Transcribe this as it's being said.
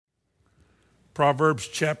Proverbs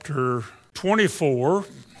chapter 24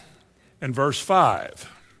 and verse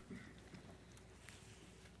 5.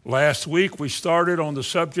 Last week we started on the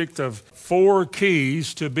subject of 4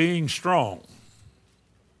 keys to being strong.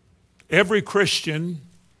 Every Christian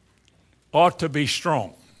ought to be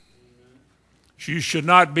strong. You should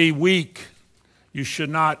not be weak. You should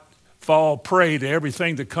not fall prey to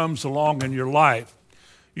everything that comes along in your life.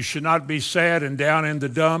 You should not be sad and down in the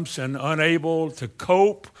dumps and unable to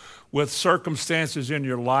cope with circumstances in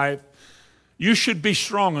your life. You should be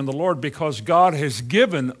strong in the Lord because God has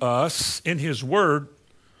given us in His Word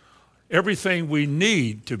everything we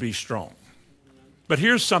need to be strong. But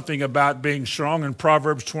here's something about being strong in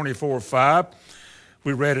Proverbs 24:5.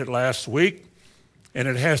 We read it last week, and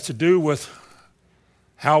it has to do with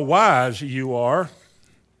how wise you are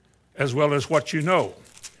as well as what you know.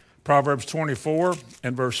 Proverbs 24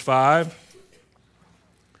 and verse 5.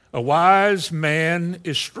 A wise man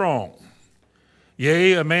is strong.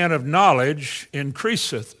 Yea, a man of knowledge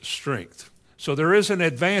increaseth strength. So there is an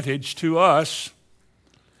advantage to us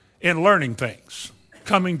in learning things,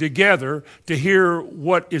 coming together to hear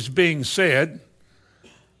what is being said,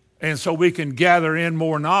 and so we can gather in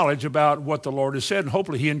more knowledge about what the Lord has said, and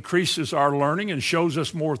hopefully He increases our learning and shows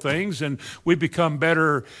us more things, and we become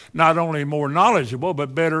better, not only more knowledgeable,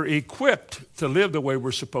 but better equipped to live the way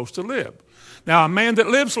we're supposed to live. Now, a man that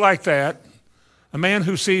lives like that, a man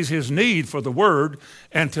who sees his need for the Word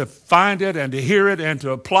and to find it and to hear it and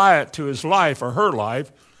to apply it to his life or her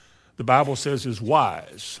life, the Bible says is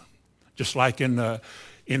wise. Just like in the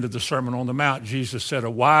end of the Sermon on the Mount, Jesus said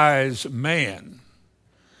a wise man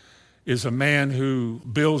is a man who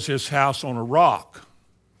builds his house on a rock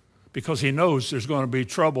because he knows there's going to be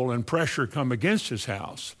trouble and pressure come against his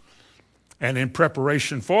house. And in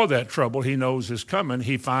preparation for that trouble he knows is coming,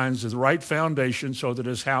 he finds the right foundation so that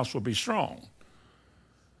his house will be strong.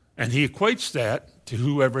 And he equates that to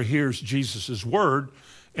whoever hears Jesus' word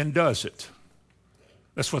and does it.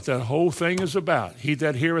 That's what that whole thing is about. He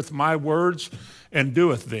that heareth my words and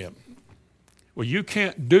doeth them. Well, you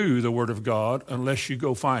can't do the Word of God unless you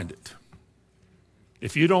go find it.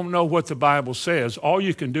 If you don't know what the Bible says, all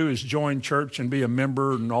you can do is join church and be a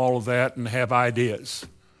member and all of that and have ideas.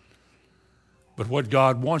 But what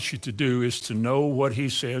God wants you to do is to know what He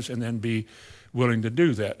says and then be willing to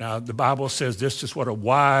do that. Now, the Bible says this is what a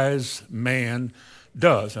wise man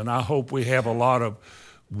does, and I hope we have a lot of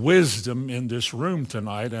wisdom in this room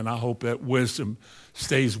tonight, and I hope that wisdom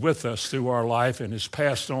stays with us through our life and is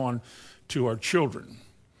passed on to our children.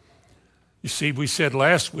 You see, we said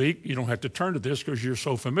last week, you don't have to turn to this because you're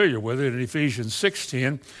so familiar with it. In Ephesians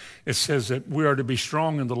 6:10, it says that we are to be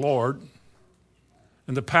strong in the Lord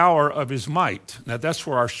and the power of His might. Now, that's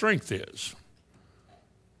where our strength is.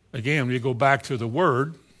 Again, when you go back to the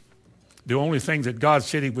Word, the only thing that God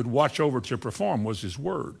said He would watch over to perform was His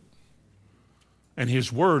Word. And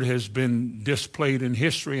His Word has been displayed in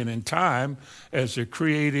history and in time as a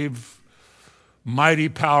creative, mighty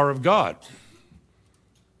power of God.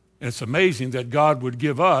 And it's amazing that God would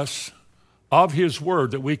give us of His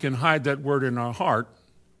Word, that we can hide that Word in our heart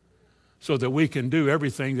so that we can do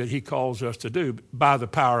everything that He calls us to do by the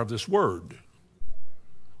power of this Word.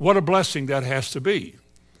 What a blessing that has to be.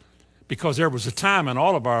 Because there was a time in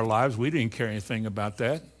all of our lives we didn't care anything about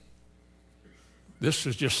that. This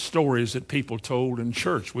is just stories that people told in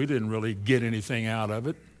church. We didn't really get anything out of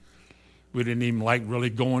it. We didn't even like really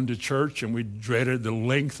going to church, and we dreaded the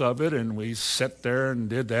length of it, and we sat there and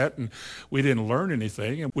did that, and we didn't learn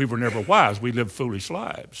anything, and we were never wise. We lived foolish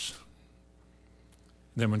lives.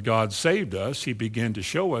 Then when God saved us, He began to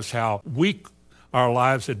show us how weak our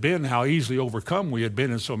lives had been, how easily overcome we had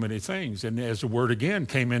been in so many things. And as the Word again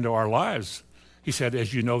came into our lives, He said,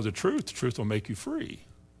 as you know the truth will make you free.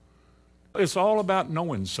 It's all about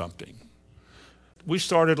knowing something. We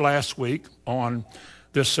started last week on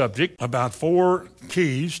this subject about 4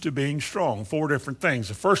 keys to being strong, 4 different things.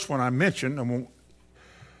 The first one I mentioned, I won't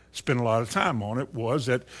spend a lot of time on it, was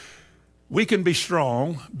that we can be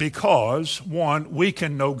strong because, 1, we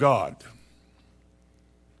can know God.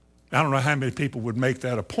 I don't know how many people would make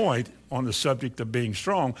that a point on the subject of being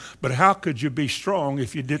strong, but how could you be strong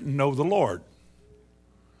if you didn't know the Lord?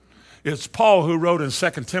 It's Paul who wrote in 2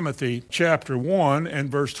 Timothy chapter 1 and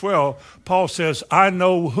verse 12, Paul says, I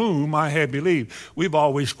know whom I have believed. We've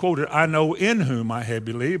always quoted, I know in whom I have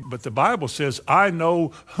believed, but the Bible says, I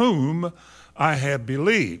know whom I have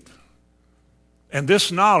believed. And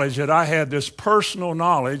this knowledge that I have, this personal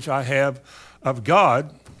knowledge I have of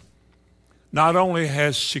God, not only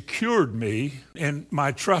has secured me in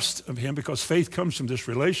my trust of Him, because faith comes from this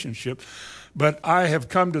relationship, but I have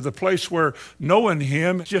come to the place where knowing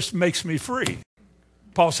Him just makes me free.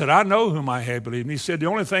 Paul said, I know whom I have believed. And he said, the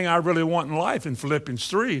only thing I really want in life, in Philippians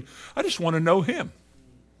 3, I just want to know him.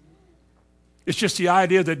 It's just the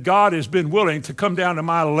idea that God has been willing to come down to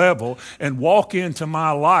my level and walk into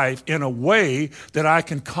my life in a way that I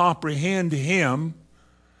can comprehend him.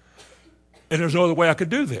 And there's no other way I could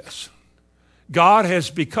do this. God has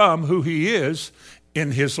become who he is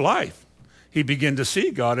in his life. He began to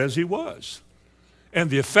see God as he was. And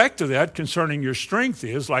the effect of that concerning your strength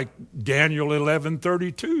is like Daniel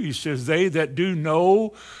 11:32. He says, they that do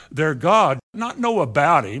know their God, not know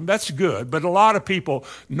about him, that's good, but a lot of people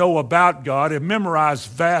know about God and memorize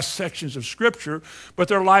vast sections of Scripture, but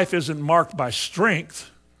their life isn't marked by strength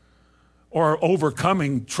or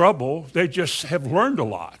overcoming trouble. They just have learned a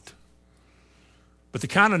lot. But the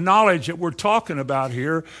kind of knowledge that we're talking about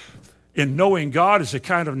here in knowing God is the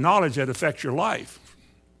kind of knowledge that affects your life.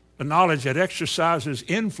 A knowledge that exercises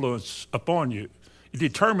influence upon you. It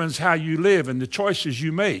determines how you live and the choices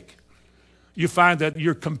you make. You find that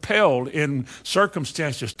you're compelled in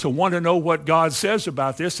circumstances to want to know what God says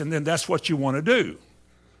about this, and then that's what you want to do.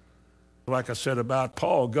 Like I said about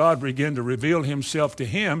Paul, God began to reveal himself to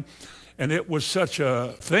him, and it was such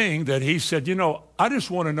a thing that he said, I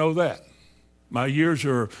just want to know that. My years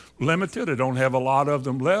are limited. I don't have a lot of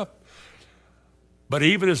them left. But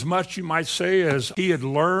even as much, you might say, as he had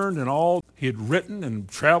learned and all he had written and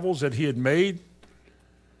travels that he had made,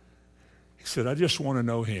 he said, I just want to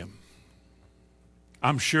know him.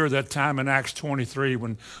 I'm sure that time in Acts 23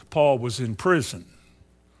 when Paul was in prison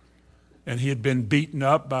and he had been beaten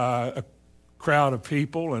up by a crowd of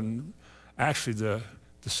people and actually the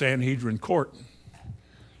Sanhedrin court.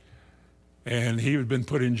 And he had been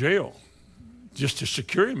put in jail just to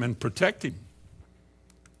secure him and protect him.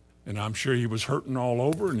 And I'm sure he was hurting all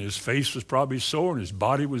over, and his face was probably sore, and his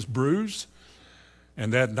body was bruised.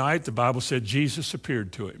 And that night, the Bible said Jesus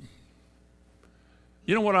appeared to him.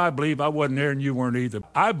 You know what I believe? I wasn't there, and you weren't either.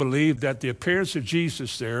 I believe that the appearance of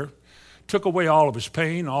Jesus there took away all of his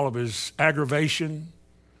pain, all of his aggravation,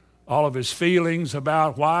 all of his feelings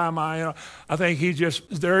about why am I. I think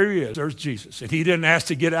there he is. There's Jesus. And he didn't ask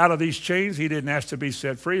to get out of these chains. He didn't ask to be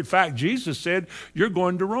set free. In fact, Jesus said, you're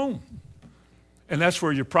going to Rome. And that's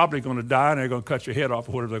where you're probably going to die, and they're going to cut your head off,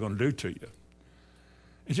 or whatever they're going to do to you.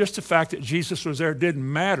 And just the fact that Jesus was there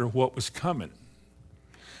didn't matter what was coming,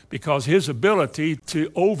 because his ability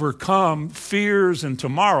to overcome fears and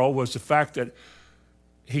tomorrow was the fact that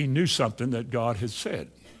he knew something that God had said.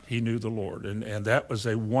 He knew the Lord, and that was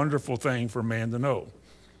a wonderful thing for man to know.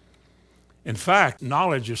 In fact,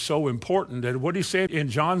 knowledge is so important that what he said in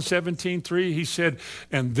John 17:3, he said,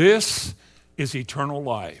 and this is eternal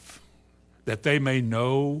life, that they may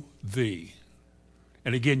know thee.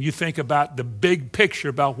 And again, you think about the big picture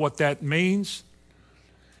about what that means.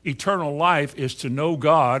 Eternal life is to know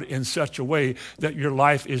God in such a way that your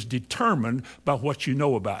life is determined by what you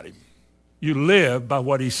know about him. You live by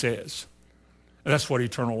what he says. And that's what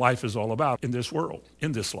eternal life is all about in this world,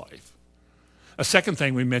 in this life. A second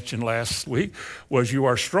thing we mentioned last week was you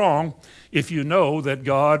are strong if you know that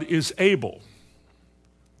God is able.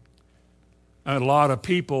 And a lot of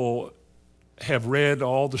people have read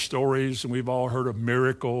all the stories, and we've all heard of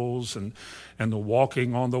miracles and the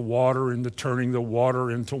walking on the water and the turning the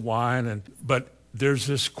water into wine. But there's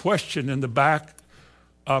this question in the back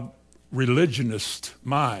of religionist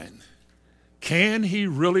mind. Can he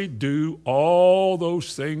really do all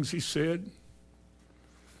those things he said?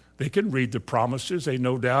 They can read the promises. They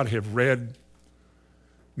no doubt have read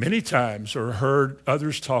many times or heard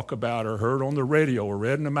others talk about or heard on the radio or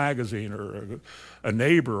read in a magazine or a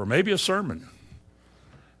neighbor or maybe a sermon.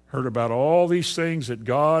 Heard about all these things that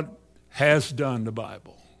God has done in the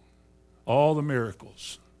Bible. All the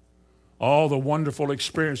miracles. All the wonderful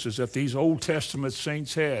experiences that these Old Testament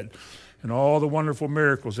saints had. And all the wonderful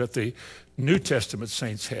miracles that the New Testament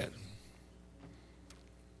saints had.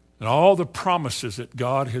 And all the promises that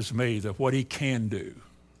God has made of what he can do.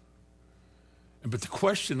 But the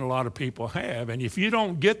question a lot of people have, and if you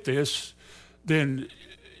don't get this, then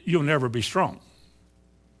you'll never be strong.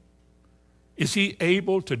 Is he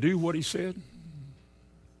able to do what he said?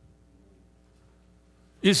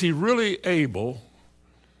 Is he really able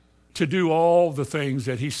to do all the things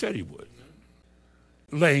that he said he would?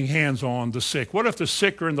 Laying hands on the sick. What if the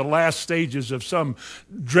sick are in the last stages of some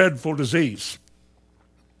dreadful disease?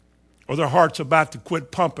 Or their heart's about to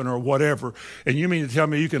quit pumping or whatever, and you mean to tell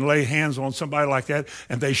me you can lay hands on somebody like that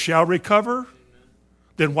and they shall recover?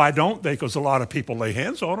 Then why don't they? Because a lot of people lay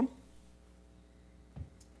hands on them.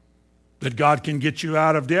 That God can get you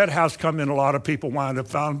out of debt. How's come in a lot of people wind up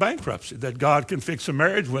filing bankruptcy? That God can fix a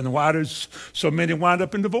marriage when why does so many wind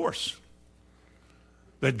up in divorce?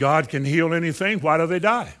 that God can heal anything, why do they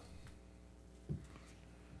die?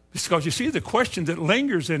 It's because you see the question that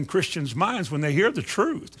lingers in Christians' minds when they hear the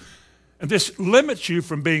truth. And this limits you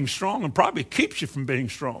from being strong and probably keeps you from being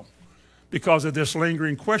strong because of this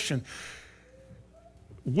lingering question.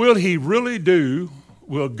 Will God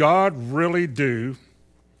really do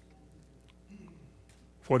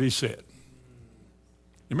what he said?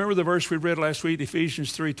 Remember the verse we read last week,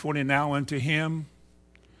 Ephesians 3:20, now unto him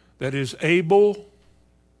that is able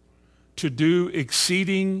to do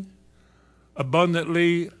exceeding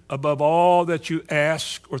abundantly above all that you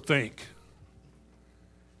ask or think.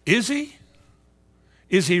 Is he?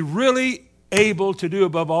 Is he really able to do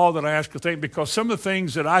above all that I ask or think? Because some of the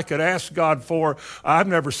things that I could ask God for, I've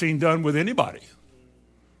never seen done with anybody.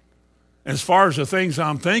 As far as the things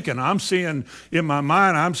I'm thinking, I'm seeing in my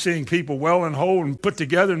mind, I'm seeing people well and whole and put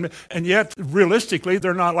together, and yet realistically,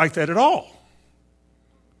 they're not like that at all.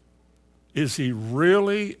 Is he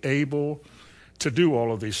really able to do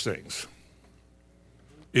all of these things?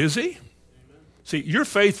 Is he? See, your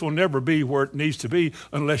faith will never be where it needs to be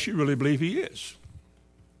unless you really believe he is.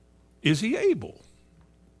 Is he able?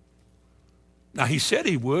 Now, he said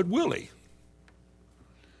he would. Will he?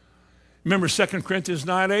 Remember 2 Corinthians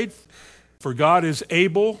 9:8? For God is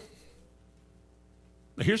able.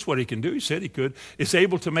 Now, here's what he can do. He said he could. Is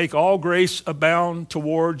able to make all grace abound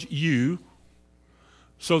towards you,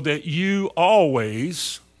 so that you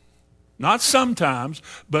always, not sometimes,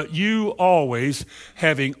 but you always,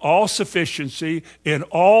 having all sufficiency in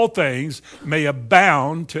all things, may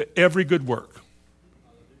abound to every good work.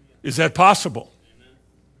 Is that possible? Amen.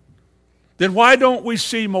 Then why don't we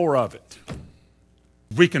see more of it?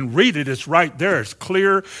 We can read it, it's right there, it's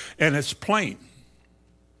clear and it's plain.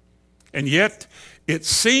 And yet, it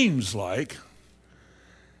seems like,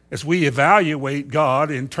 as we evaluate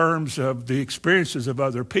God in terms of the experiences of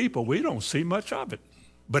other people, we don't see much of it.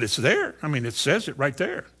 But it's there. I mean, it says it right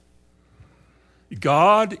there.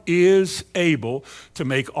 God is able to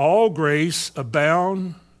make all grace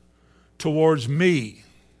abound towards me,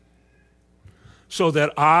 so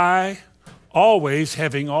that I always,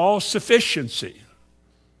 having all sufficiency,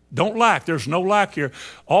 don't lack, there's no lack here,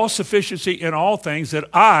 all sufficiency in all things, that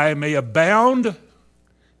I may abound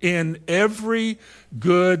in every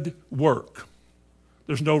good work.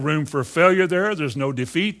 There's no room for failure there. There's no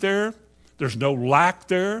defeat there. There's no lack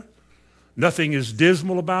there. Nothing is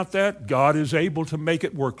dismal about that. God is able to make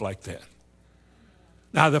it work like that.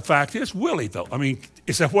 Now, the fact is, will he, though? I mean,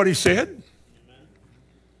 is that what he said? Amen.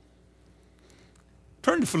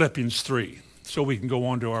 Turn to Philippians 3 so we can go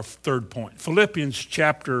on to our third point. Philippians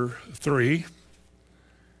chapter 3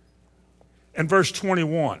 and verse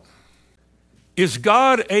 21. Is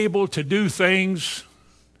God able to do things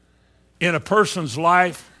in a person's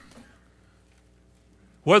life,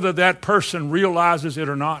 whether that person realizes it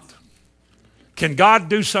or not? Can God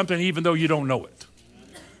do something even though you don't know it?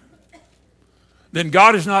 Then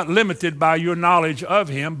God is not limited by your knowledge of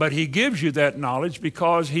him, but he gives you that knowledge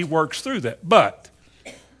because he works through that. But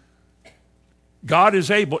God is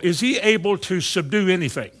able. Is he able to subdue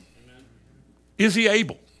anything? Amen. Is he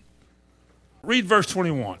able? Read verse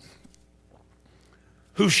 21.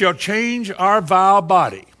 Who shall change our vile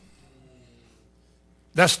body?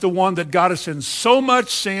 That's the one that got us in so much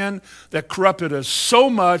sin, that corrupted us so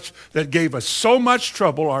much, that gave us so much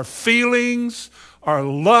trouble, our feelings, our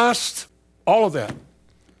lust, all of that.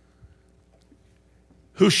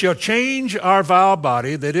 Who shall change our vile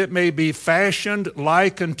body, that it may be fashioned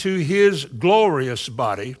like unto his glorious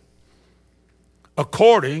body,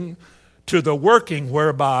 according to the working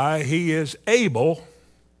whereby he is able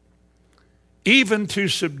even to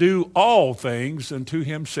subdue all things unto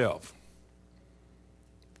himself.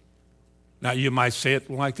 Now, you might say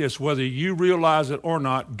it like this: whether you realize it or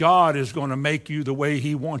not, God is going to make you the way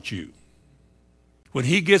he wants you. When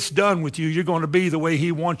he gets done with you, you're going to be the way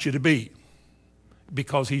he wants you to be,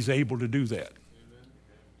 because he's able to do that. Amen.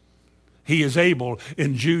 He is able,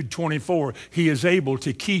 in Jude 24, he is able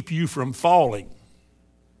to keep you from falling.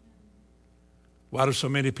 Why do so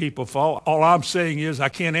many people fall? All I'm saying is I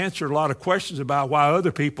can't answer a lot of questions about why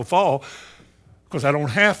other people fall, because I don't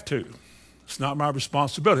have to. It's not my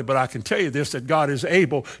responsibility, but I can tell you this, that God is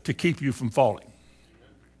able to keep you from falling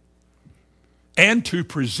and to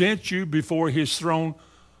present you before his throne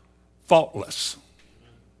faultless.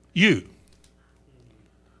 You.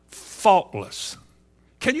 Faultless.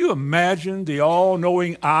 Can you imagine the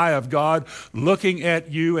all-knowing eye of God looking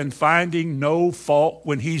at you and finding no fault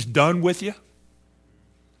when he's done with you?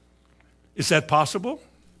 Is that possible?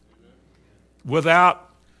 Without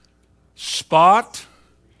spot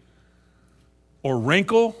or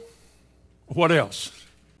wrinkle? What else?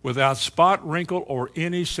 without spot, wrinkle, or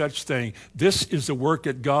any such thing. This is the work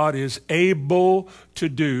that God is able to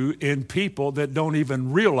do in people that don't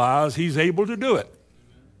even realize he's able to do it.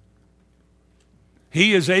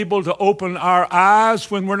 He is able to open our eyes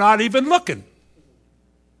when we're not even looking.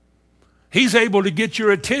 He's able to get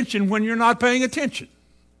your attention when you're not paying attention,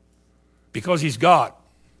 because he's God.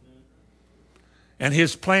 And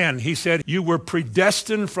his plan, he said, you were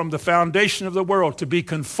predestined from the foundation of the world to be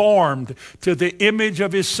conformed to the image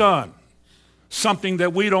of his Son. Something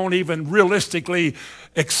that we don't even realistically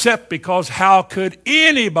accept, because how could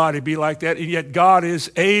anybody be like that? And yet God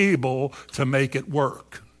is able to make it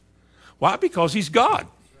work. Why? Because he's God.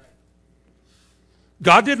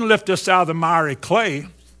 God didn't lift us out of the miry clay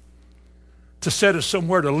to set us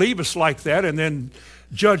somewhere to leave us like that and then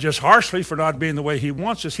judge us harshly for not being the way he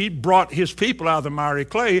wants us. He brought his people out of the miry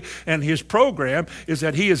clay, and his program is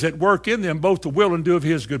that he is at work in them both to will and do of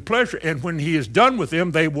his good pleasure. And when he is done with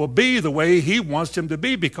them, they will be the way he wants them to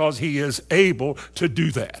be, because he is able to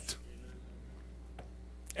do that.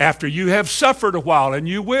 After you have suffered a while, and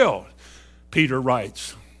you will, Peter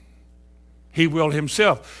writes, he will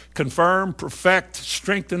himself confirm, perfect,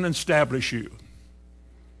 strengthen, and establish you.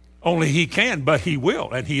 Only he can, but he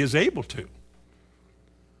will, and he is able to.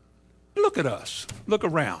 Look at us. Look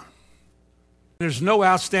around. There's no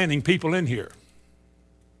outstanding people in here.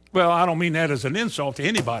 Well, I don't mean that as an insult to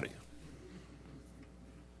anybody.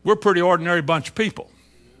 We're a pretty ordinary bunch of people.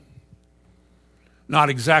 Not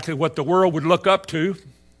exactly what the world would look up to,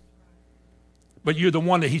 but you're the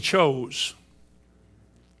one that he chose.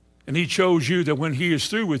 And he chose you that when he is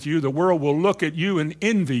through with you, the world will look at you and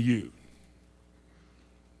envy you,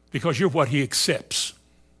 because you're what he accepts.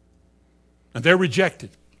 And they're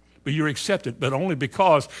rejected, but you're accepted, but only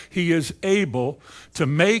because he is able to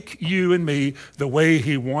make you and me the way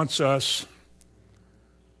he wants us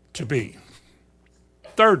to be.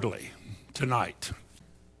 Thirdly, tonight,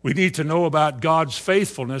 we need to know about God's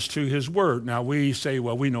faithfulness to his word. Now, we say,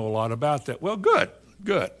 well, we know a lot about that. Well, good.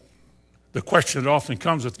 The question that often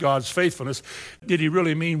comes with God's faithfulness, did he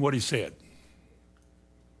really mean what he said?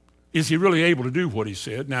 Is he really able to do what he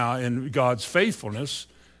said? Now, in God's faithfulness,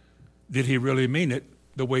 did he really mean it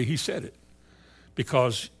the way he said it?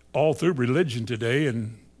 Because all through religion today,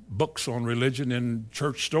 and books on religion in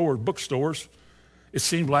church stores, bookstores, it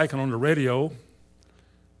seems like, and on the radio,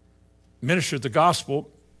 ministers of the gospel,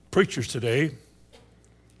 preachers today,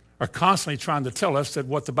 are constantly trying to tell us that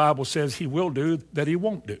what the Bible says he will do, that he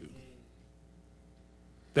won't do.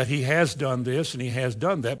 That he has done this and he has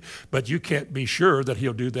done that, but you can't be sure that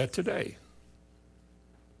he'll do that today.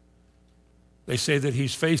 They say that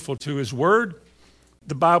he's faithful to his word.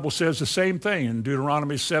 The Bible says the same thing in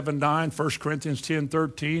Deuteronomy 7:9, 1 Corinthians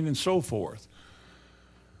 10:13, and so forth.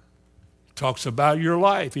 Talks about your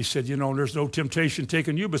life. He said, there's no temptation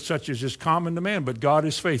taken you, but such as is common to man, but God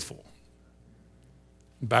is faithful.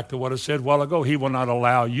 Back to what I said a while ago, he will not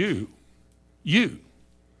allow you,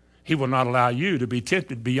 he will not allow you to be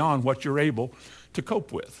tempted beyond what you're able to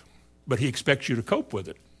cope with. But he expects you to cope with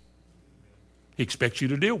it. He expects you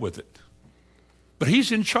to deal with it. But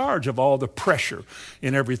he's in charge of all the pressure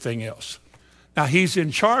and everything else. Now, he's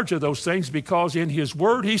in charge of those things because in his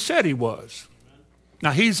word he said he was.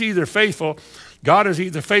 Now, he's either faithful, God is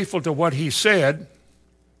either faithful to what he said,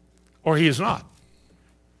 or he is not.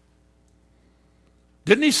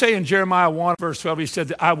 Didn't he say in Jeremiah 1, verse 12, he said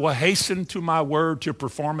that I will hasten to my word to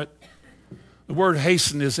perform it? The word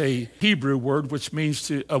hasten is a Hebrew word which means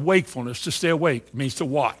to wakefulness, to stay awake. It means to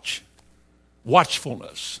watch,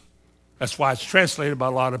 watchfulness. That's why it's translated by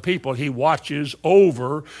a lot of people. He watches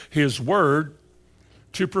over his word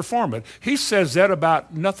to perform it. He says that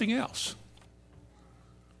about nothing else.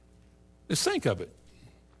 Just think of it.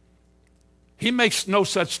 He makes no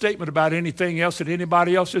such statement about anything else that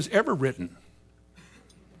anybody else has ever written.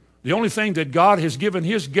 The only thing that God has given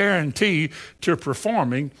his guarantee to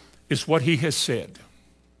performing is what he has said.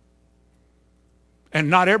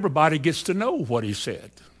 And not everybody gets to know what he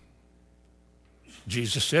said.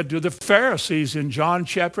 Jesus said to the Pharisees in John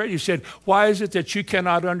chapter 8, he said, why is it that you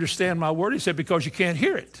cannot understand my word? He said, because you can't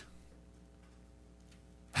hear it.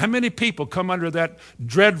 How many people come under that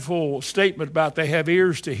dreadful statement about they have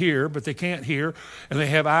ears to hear, but they can't hear, and they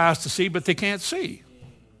have eyes to see, but they can't see?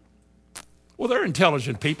 Well, they're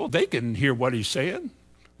intelligent people. They can hear what he's saying.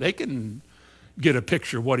 They can get a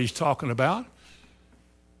picture of what he's talking about.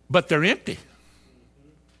 But they're empty.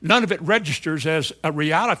 None of it registers as a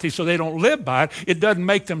reality, so they don't live by it. It doesn't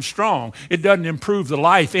make them strong. It doesn't improve the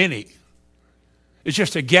life any. It's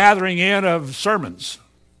just a gathering in of sermons.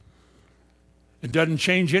 It doesn't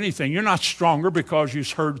change anything. You're not stronger because you've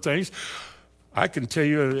heard things. I can tell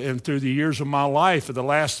you, and through the years of my life, for the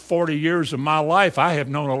last 40 years of my life, I have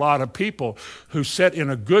known a lot of people who sat in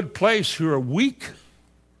a good place who are weak.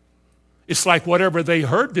 It's like whatever they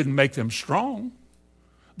heard didn't make them strong.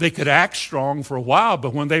 They could act strong for a while,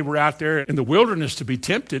 but when they were out there in the wilderness to be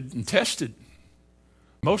tempted and tested,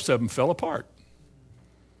 most of them fell apart.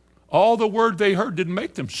 All the word they heard didn't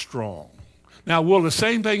make them strong. Now, will the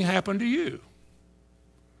same thing happen to you?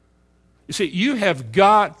 You see, you have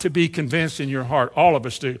got to be convinced in your heart, all of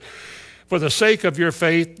us do, for the sake of your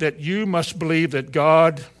faith, that you must believe that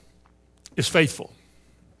God is faithful.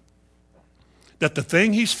 That the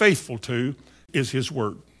thing he's faithful to is his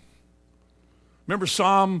word. Remember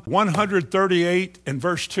Psalm 138 and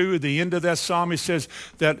verse 2, at the end of that psalm, he says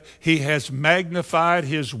that he has magnified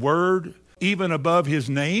his word even above his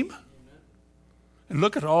name. And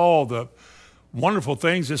look at all the wonderful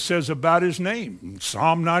things it says about his name.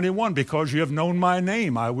 Psalm 91, because you have known my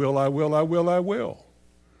name, I will, I will, I will, I will.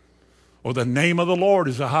 Or the name of the Lord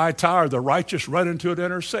is a high tower, the righteous run into it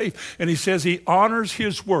and are safe. And he says he honors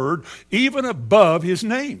his word even above his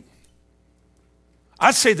name.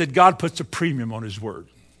 I'd say that God puts a premium on his word.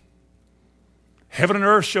 Heaven and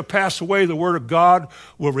earth shall pass away, the word of God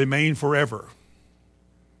will remain forever.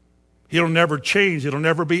 He'll never change. It'll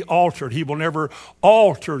never be altered. He will never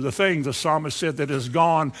alter the thing, the psalmist said, that has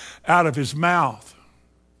gone out of his mouth.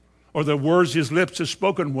 Or the words his lips have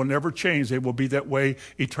spoken will never change. They will be that way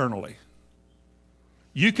eternally.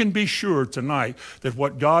 You can be sure tonight that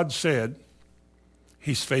what God said,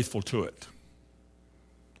 he's faithful to it.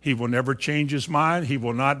 He will never change his mind. He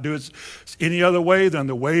will not do it any other way than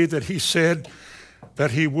the way that he said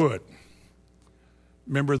that he would.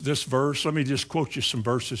 Remember this verse? Let me just quote you some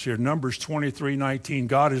verses here. Numbers 23:19.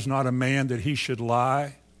 God is not a man that he should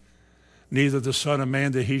lie, neither the son of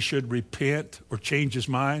man that he should repent or change his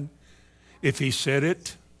mind. If he said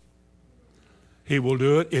it, he will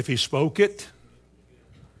do it. If he spoke it,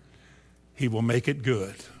 he will make it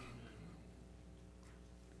good.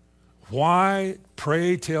 Why,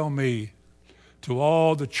 pray tell me, to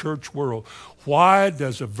all the church world, why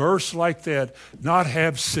does a verse like that not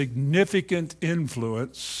have significant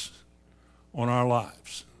influence on our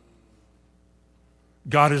lives?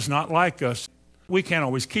 God is not like us. We can't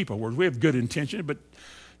always keep our word. We have good intention, but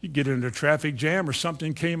you get into a traffic jam or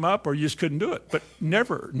something came up or you just couldn't do it. But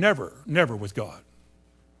never, never, never with God.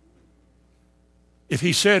 If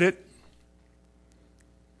he said it,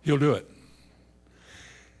 he'll do it.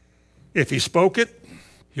 If he spoke it,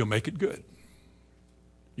 he'll make it good.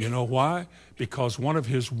 You know why? Because one of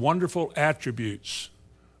his wonderful attributes,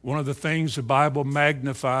 one of the things the Bible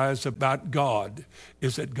magnifies about God,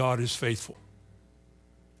 is that God is faithful.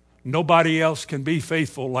 Nobody else can be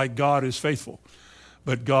faithful like God is faithful.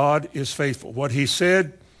 But God is faithful. What he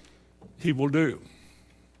said, he will do.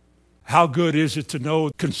 How good is it to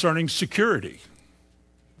know concerning security?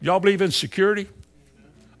 Y'all believe in security?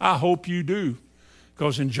 I hope you do.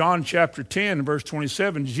 Because in John chapter 10, verse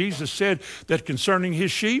 27, Jesus said that concerning his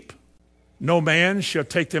sheep, no man shall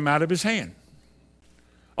take them out of his hand.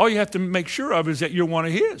 All you have to make sure of is that you're one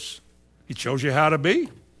of his. He shows you how to be.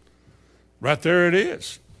 Right there it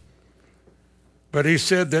is. But he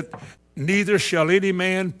said that neither shall any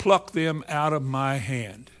man pluck them out of my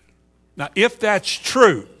hand. Now, if that's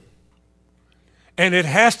true, and it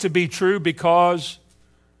has to be true because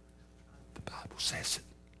the Bible says it.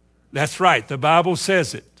 That's right, the Bible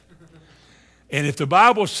says it. And if the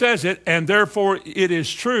Bible says it, and therefore it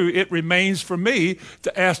is true, it remains for me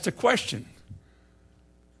to ask the question,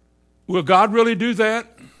 will God really do that?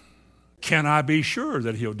 Can I be sure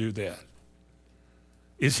that he'll do that?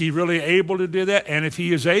 Is he really able to do that? And if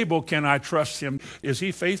he is able, can I trust him? Is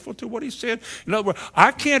he faithful to what he said? In other words,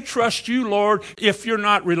 I can't trust you, Lord, if you're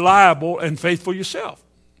not reliable and faithful yourself.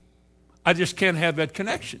 I just can't have that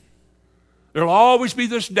connection. There'll always be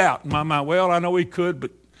this doubt in my mind. Well, I know he could,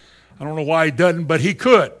 but I don't know why he doesn't, but he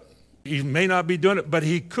could. He may not be doing it, but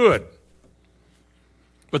he could.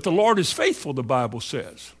 But the Lord is faithful, the Bible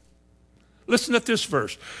says. Listen at this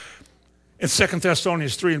verse. In 2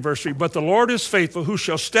 Thessalonians 3 and verse 3, but the Lord is faithful, who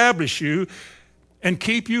shall establish you and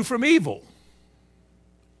keep you from evil.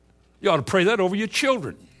 You ought to pray that over your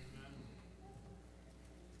children.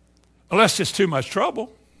 Unless it's too much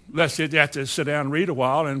trouble. Unless you have to sit down and read a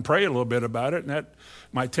while and pray a little bit about it, and that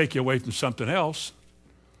might take you away from something else.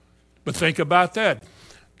 But think about that.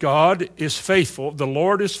 God is faithful. The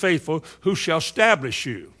Lord is faithful, who shall establish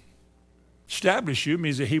you. Establish you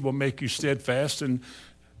means that he will make you steadfast and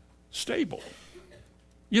stable.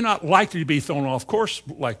 You're not likely to be thrown off course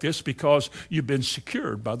like this because you've been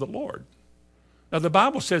secured by the Lord. Now, the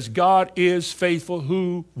Bible says God is faithful,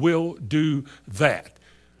 who will do that.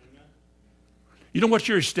 You know what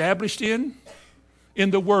you're established in?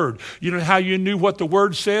 In the Word. You know how you knew what the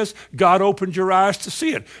Word says? God opened your eyes to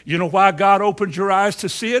see it. You know why God opened your eyes to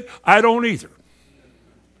see it? I don't either.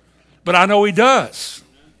 But I know He does.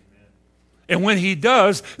 And when He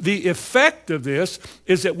does, the effect of this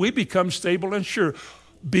is that we become stable and sure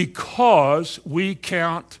because we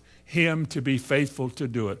count Him to be faithful to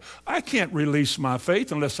do it. I can't release my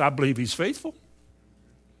faith unless I believe He's faithful.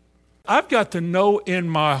 I've got to know in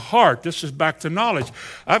my heart, this is back to knowledge,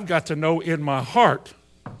 I've got to know in my heart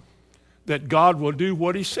that God will do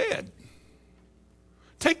what He said.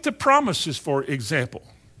 Take the promises, for example.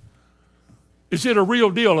 Is it a real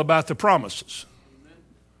deal about the promises?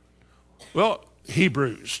 Well,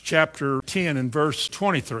 Hebrews chapter 10 and verse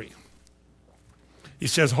 23. He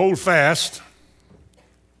says, hold fast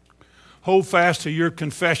to your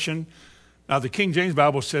confession. Now, the King James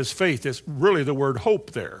Bible says faith. It's really the word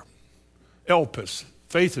hope there. Elpis.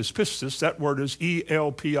 Faith is pistis. That word is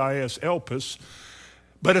E-L-P-I-S, elpis.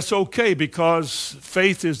 But it's okay because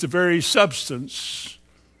faith is the very substance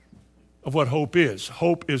of what hope is.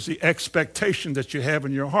 Hope is the expectation that you have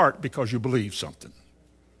in your heart because you believe something.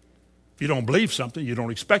 If you don't believe something, you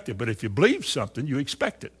don't expect it. But if you believe something, you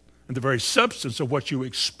expect it. And the very substance of what you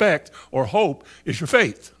expect or hope is your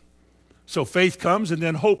faith. So faith comes and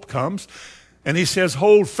then hope comes. And he says,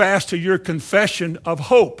 hold fast to your confession of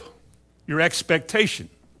hope, your expectation.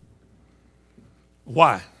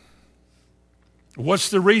 Why? What's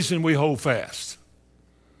the reason we hold fast?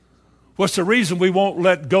 What's the reason we won't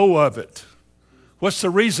let go of it? What's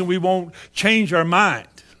the reason we won't change our mind?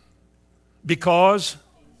 Because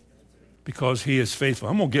He is faithful.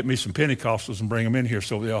 I'm going to get me some Pentecostals and bring them in here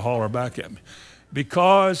so they'll holler back at me.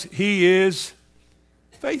 Because He is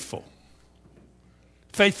faithful.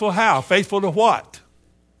 Faithful how? Faithful to what?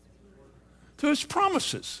 To His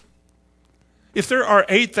promises. If there are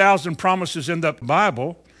 8,000 promises in the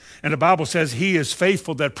Bible, and the Bible says He is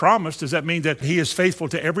faithful that promised, does that mean that He is faithful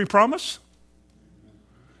to every promise?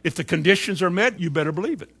 If the conditions are met, you better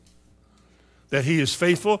believe it. That He is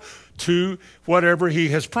faithful to whatever He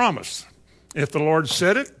has promised. If the Lord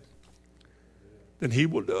said it, then He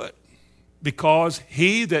will do it. Because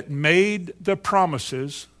He that made the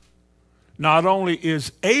promises not only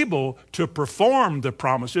is able to perform the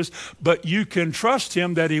promises, but you can trust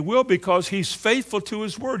Him that He will because He's faithful to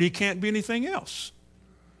His word. He can't be anything else.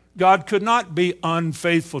 God could not be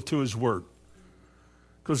unfaithful to His word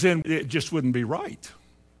because then it just wouldn't be right.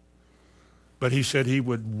 But He said He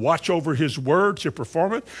would watch over His word to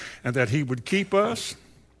perform it and that He would keep us.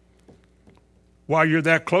 While you're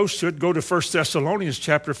that close to it, go to 1 Thessalonians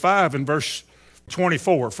chapter 5 and verse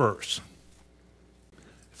 24 first.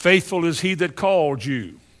 Faithful is He that called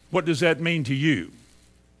you. What does that mean to you?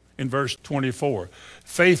 In verse 24.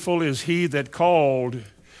 Faithful is He that called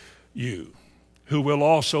you, who will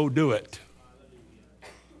also do it.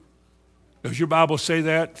 Does your Bible say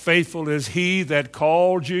that? Faithful is He that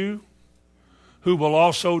called you, who will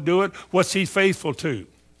also do it. What's He faithful to?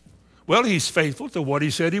 Well, He's faithful to what He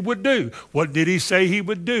said He would do. What did He say He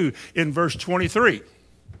would do in verse 23?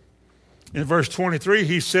 In verse 23,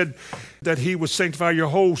 He said that He would sanctify your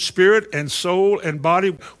whole spirit and soul and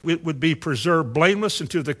body. It would be preserved blameless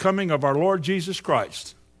until the coming of our Lord Jesus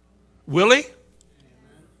Christ. Will He?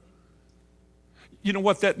 You know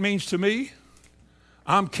what that means to me?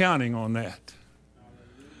 I'm counting on that.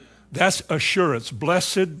 That's assurance,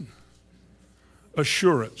 blessed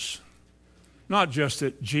assurance. Not just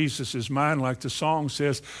that Jesus is mine, like the song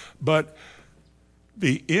says, but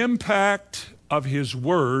the impact of His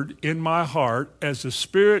word in my heart as the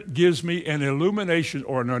Spirit gives me an illumination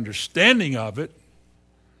or an understanding of it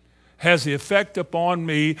has the effect upon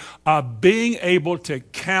me of being able to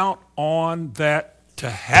count on that to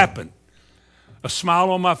happen. A smile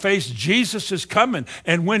on my face, Jesus is coming,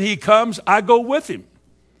 and when He comes, I go with Him.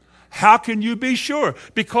 How can you be sure?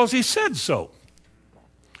 Because He said so.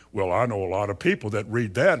 Well, I know a lot of people that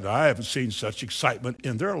read that, and I haven't seen such excitement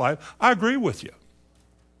in their life. I agree with you.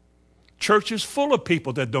 Church is full of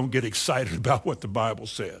people that don't get excited about what the Bible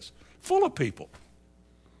says. Full of people.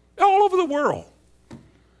 All over the world.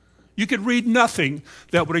 You could read nothing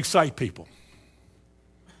that would excite people.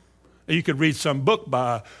 You could read some book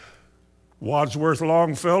by Wadsworth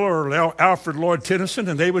Longfellow or Alfred Lord Tennyson,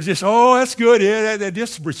 and they would just, oh, that's good. Yeah, they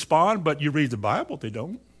just respond, but you read the Bible, they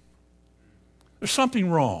don't. There's something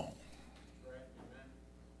wrong.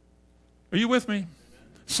 Are you with me?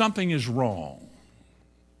 Something is wrong.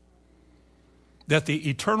 That the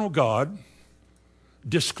eternal God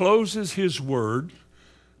discloses His word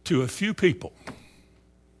to a few people.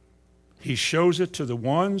 He shows it to the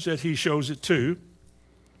ones that He shows it to,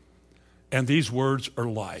 and these words are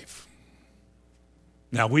life.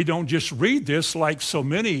 Now, we don't just read this like so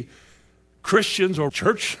many Christians or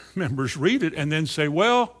church members read it and then say,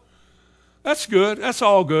 well, that's good. That's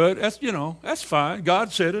all good. That's fine.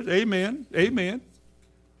 God said it. Amen. Amen.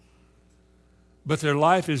 But their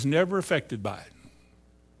life is never affected by it.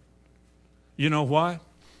 You know why?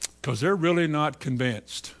 Because they're really not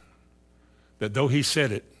convinced that though he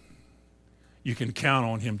said it, you can count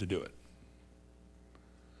on him to do it.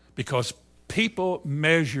 Because people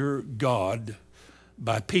measure God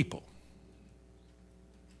by people.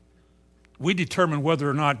 We determine whether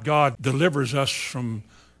or not God delivers us from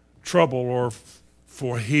trouble or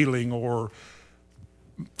for healing or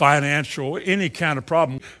financial, any kind of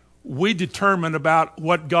problem. We determine about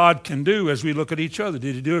what God can do as we look at each other.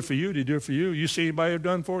 Did he do it for you? Did he do it for you? You see anybody have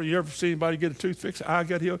done for you? You ever see anybody get a tooth fixed? I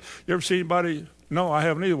got healed. You ever see anybody? No, I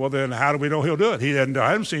haven't either. Well, then how do we know he'll do it?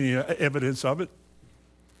 I haven't seen any evidence of it.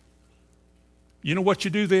 You know what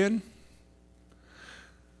you do then?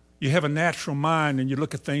 You have a natural mind and you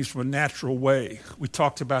look at things from a natural way. We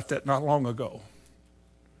talked about that not long ago.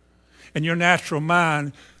 And your natural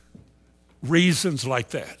mind reasons like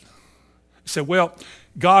that. You say, well,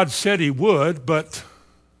 God said he would, but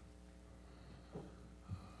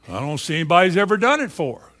I don't see anybody's ever done it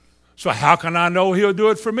for. So how can I know he'll do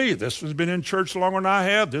it for me? This one's been in church longer than I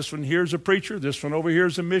have. This one here is a preacher. This one over here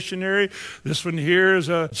is a missionary. This one here is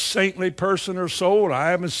a saintly person or soul. I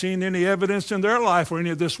haven't seen any evidence in their life where any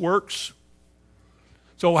of this works.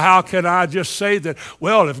 So how can I just say that,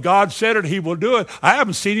 well, if God said it, he will do it? I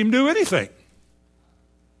haven't seen him do anything.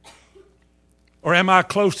 Or am I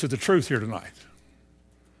close to the truth here tonight?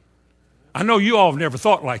 I know you all have never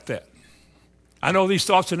thought like that. I know these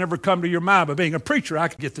thoughts have never come to your mind, but being a preacher, I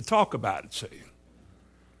can get to talk about it, see.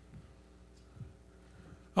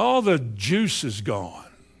 All the juice is gone.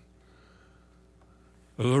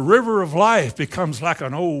 The river of life becomes like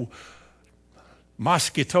an old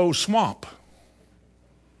mosquito swamp.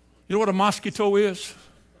 You know what a mosquito is?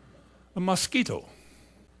 A mosquito.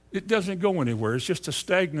 It doesn't go anywhere. It's just a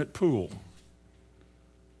stagnant pool.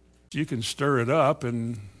 You can stir it up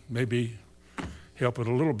and maybe help it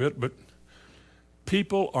a little bit, but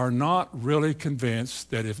people are not really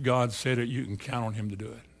convinced that if God said it, you can count on him to do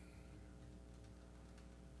it.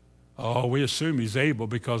 Oh, we assume he's able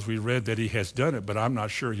because we read that he has done it, but I'm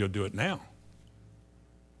not sure he'll do it now.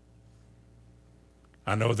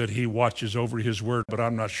 I know that he watches over his word, but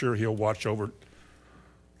I'm not sure he'll watch over it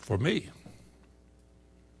for me.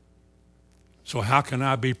 So how can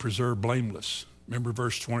I be preserved blameless? Remember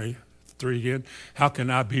verse 23 again? How can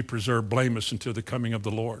I be preserved blameless until the coming of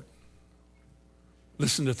the Lord?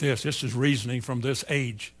 Listen to this. This is reasoning from this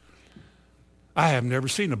age. I have never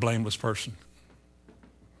seen a blameless person.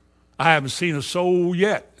 I haven't seen a soul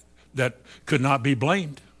yet that could not be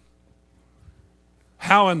blamed.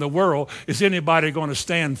 How in the world is anybody going to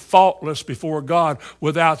stand faultless before God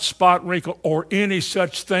without spot, wrinkle, or any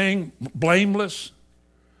such thing, blameless,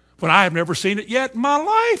 when I have never seen it yet in my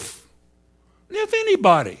life, if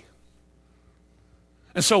anybody?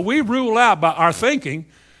 And so we rule out by our thinking,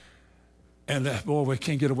 and boy, we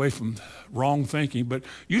can't get away from wrong thinking, but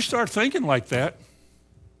you start thinking like that,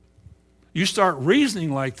 you start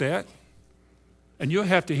reasoning like that, and you'll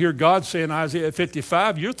have to hear God say in Isaiah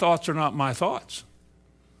 55, your thoughts are not my thoughts.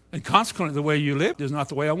 And consequently, the way you live is not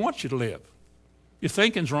the way I want you to live. Your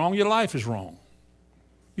thinking's wrong, your life is wrong.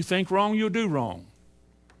 You think wrong, you'll do wrong.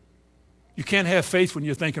 You can't have faith when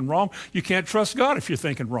you're thinking wrong. You can't trust God if you're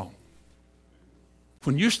thinking wrong.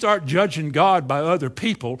 When you start judging God by other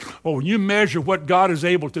people, or when you measure what God is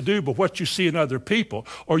able to do by what you see in other people,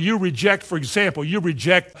 or you reject, for example,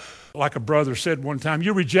 like a brother said one time,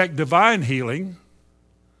 you reject divine healing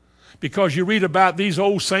because you read about these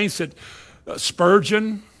old saints that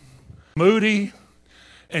Spurgeon, Moody,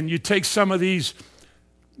 and you take some of these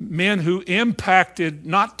men who impacted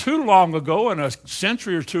not too long ago, in a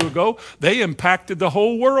century or two ago, they impacted the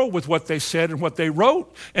whole world with what they said and what they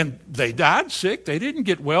wrote, and they died sick. They didn't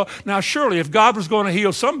get well. Now, surely, if God was going to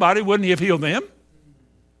heal somebody, wouldn't he have healed them?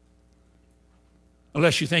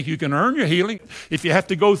 Unless you think you can earn your healing. If you have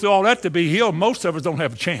to go through all that to be healed, most of us don't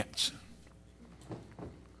have a chance.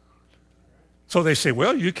 So they say,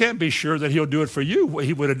 well, you can't be sure that he'll do it for you.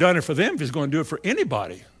 He would have done it for them if he's going to do it for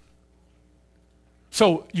anybody.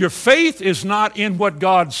 So your faith is not in what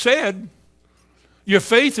God said. Your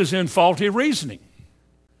faith is in faulty reasoning.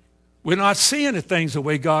 We're not seeing the things the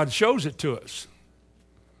way God shows it to us.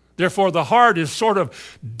 Therefore, the heart is sort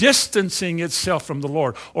of distancing itself from the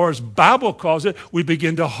Lord. Or as Bible calls it, we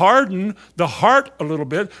begin to harden the heart a little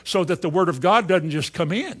bit so that the Word of God doesn't just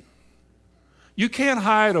come in. You can't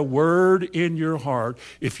hide a word in your heart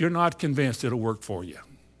if you're not convinced it'll work for you.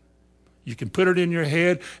 You can put it in your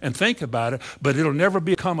head and think about it, but it'll never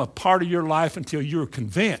become a part of your life until you're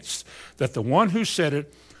convinced that the one who said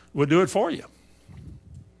it will do it for you.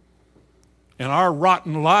 And our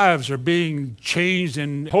rotten lives are being changed,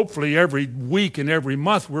 and hopefully every week and every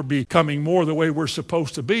month we're becoming more the way we're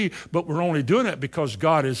supposed to be, but we're only doing it because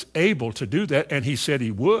God is able to do that, and he said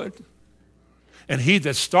he would. And he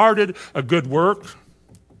that started a good work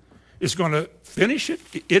is going to finish it,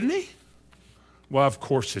 isn't he? Well, of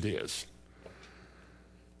course it is.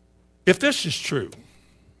 If this is true,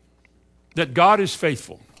 that God is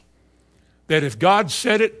faithful, that if God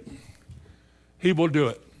said it, he will do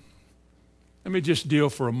it. Let me just deal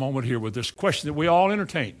for a moment here with this question that we all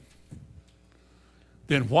entertain.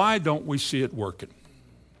 Then why don't we see it working?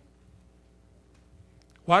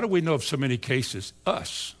 Why do we know of so many cases?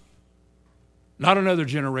 Us. Not another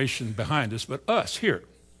generation behind us, but us here.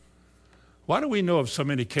 Why do we know of so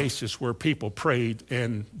many cases where people prayed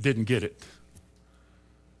and didn't get it?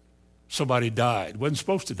 Somebody died, wasn't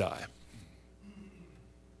supposed to die.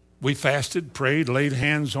 We fasted, prayed, laid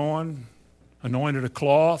hands on, anointed a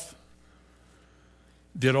cloth,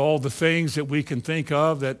 did all the things that we can think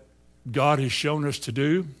of that God has shown us to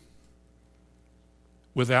do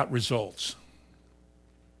without results.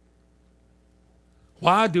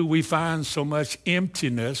 Why do we find so much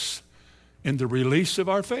emptiness in the release of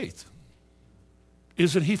our faith?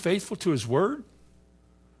 Isn't he faithful to his word?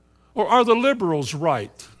 Or are the liberals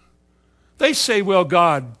right? They say, well,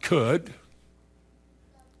 God could,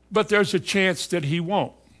 but there's a chance that he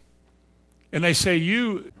won't. And they say,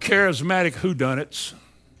 you charismatic whodunits,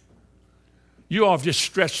 you all have just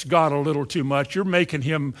stretched God a little too much. You're making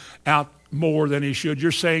him out more than he should.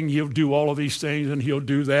 You're saying he'll do all of these things and he'll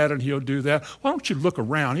do that and he'll do that. Why don't you look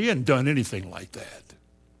around? He hasn't done anything like that.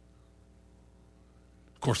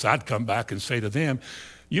 Of course, I'd come back and say to them,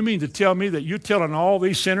 you mean to tell me that you're telling all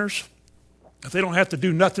these sinners if they don't have to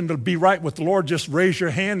do nothing to be right with the Lord, just raise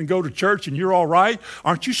your hand and go to church and you're all right?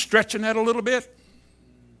 Aren't you stretching that a little bit?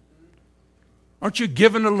 Aren't you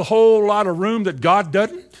giving a whole lot of room that God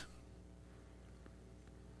doesn't?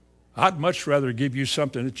 I'd much rather give you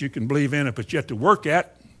something that you can believe in, but you have to work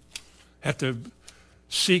at, have to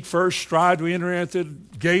seek first, strive to enter into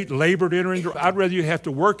the gate, labor to enter into. I'd rather you have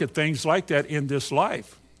to work at things like that in this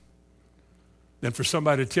life than for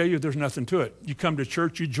somebody to tell you there's nothing to it. You come to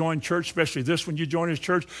church, you join church, especially this one, you join his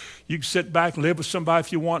church, you can sit back and live with somebody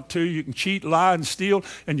if you want to. You can cheat, lie, and steal,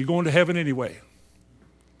 and you're going to heaven anyway.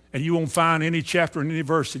 And you won't find any chapter in any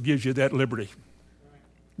verse that gives you that liberty.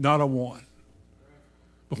 Not a one.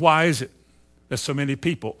 But why is it that so many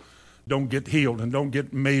people don't get healed and don't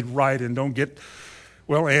get made right and don't get,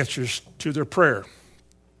 well, answers to their prayer?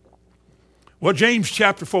 Well, James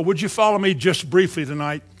chapter 4, would you follow me just briefly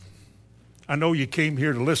tonight? I know you came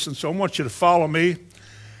here to listen, so I want you to follow me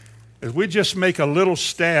as we just make a little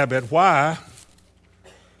stab at why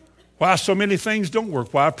so many things don't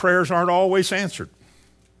work, why prayers aren't always answered,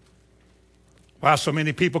 why so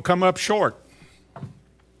many people come up short.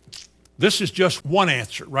 This is just one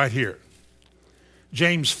answer right here.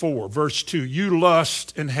 James 4, verse 2, you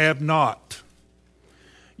lust and have not.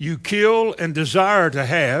 You kill and desire to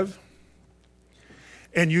have,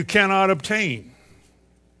 and you cannot obtain.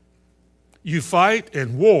 You fight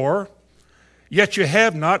and war, yet you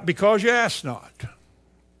have not because you ask not.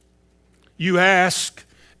 You ask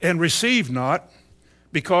and receive not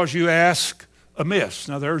because you ask amiss.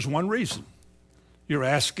 Now there's one reason. You're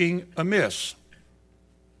asking amiss.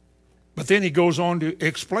 But then he goes on to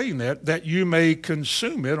explain that you may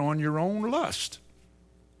consume it on your own lust.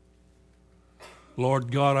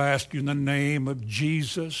 Lord God, I ask you in the name of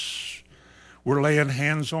Jesus, we're laying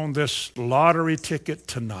hands on this lottery ticket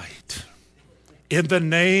tonight. In the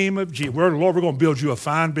name of Jesus, Lord, we're going to build you a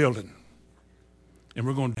fine building. And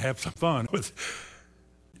we're going to have some fun with.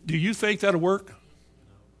 Do you think that'll work?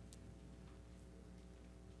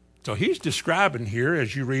 So he's describing here,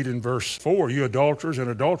 as you read in verse 4, you adulterers and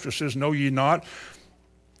adulteresses, know ye not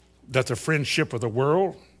that the friendship of the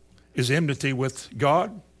world is enmity with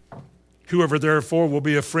God? Whoever therefore will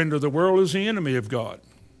be a friend of the world is the enemy of God.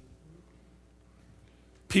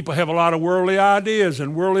 People have a lot of worldly ideas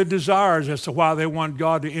and worldly desires as to why they want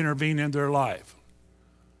God to intervene in their life.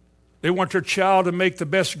 They want their child to make the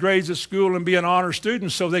best grades at school and be an honor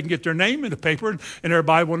student so they can get their name in the paper and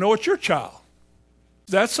everybody will know it's your child.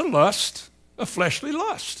 That's a lust, a fleshly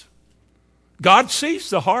lust. God sees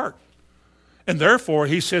the heart. And therefore,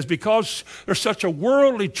 he says, because there's such a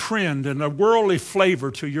worldly trend and a worldly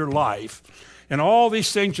flavor to your life, and all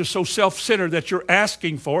these things are so self-centered that you're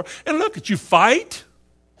asking for, and look at you fight,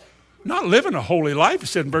 not living a holy life. It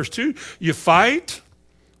said in verse 2, you fight,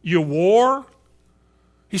 you war,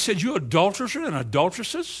 He said, you adulterers and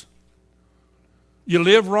adulteresses. You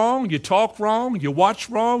live wrong, you talk wrong, you watch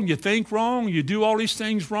wrong, you think wrong, you do all these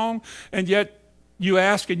things wrong, and yet you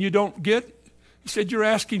ask and you don't get. He said, you're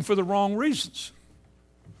asking for the wrong reasons.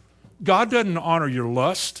 God doesn't honor your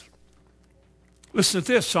lust. Listen to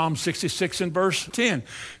this, Psalm 66 and verse 10.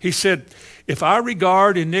 He said, if I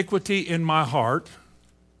regard iniquity in my heart,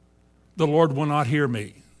 the Lord will not hear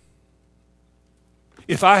me.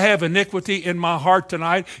 If I have iniquity in my heart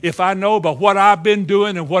tonight, if I know about what I've been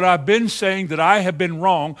doing and what I've been saying that I have been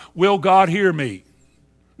wrong, will God hear me?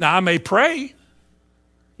 Now, I may pray.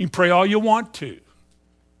 You can pray all you want to.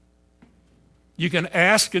 You can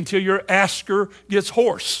ask until your asker gets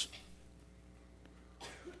hoarse.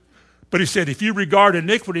 But he said, if you regard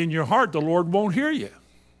iniquity in your heart, the Lord won't hear you.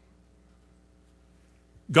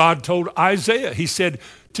 God told Isaiah, he said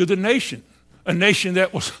to the nation, a nation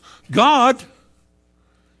that was God,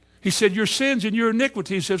 he said, your sins and your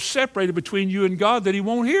iniquities have separated between you and God that he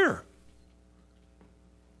won't hear.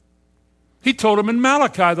 He told him in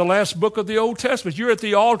Malachi, the last book of the Old Testament, you're at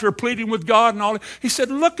the altar pleading with God and all. He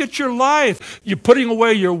said, look at your life. You're putting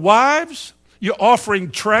away your wives. You're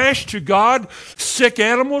offering trash to God, sick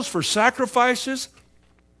animals for sacrifices.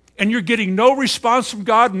 And you're getting no response from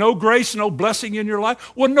God, no grace, no blessing in your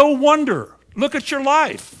life. Well, no wonder. Look at your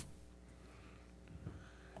life.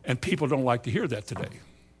 And people don't like to hear that today.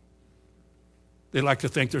 They like to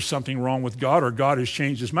think there's something wrong with God or God has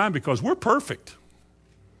changed his mind because we're perfect.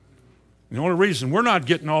 And the only reason we're not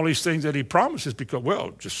getting all these things that he promises is because,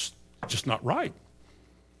 well, just not right.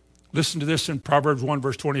 Listen to this in Proverbs 1,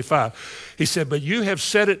 verse 25. He said, but you have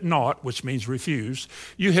set at naught, which means refuse.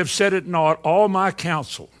 You have set at naught all my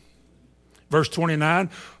counsel. Verse 29,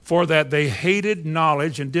 for that they hated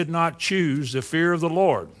knowledge and did not choose the fear of the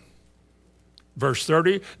Lord. Verse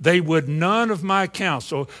 30, they would none of my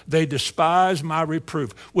counsel, they despise my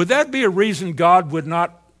reproof. Would that be a reason God would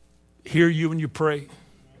not hear you when you pray?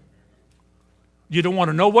 You don't want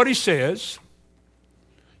to know what he says.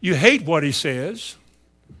 You hate what he says.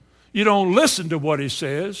 You don't listen to what he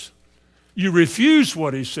says. You refuse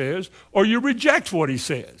what he says, or you reject what he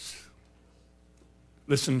says.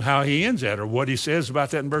 Listen how he ends that, or what he says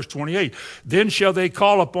about that in verse 28. Then shall they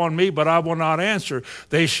call upon me, but I will not answer.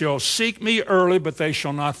 They shall seek me early, but they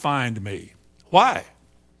shall not find me. Why?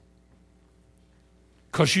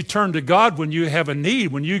 Because you turn to God when you have a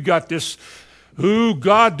need, when you got this, ooh,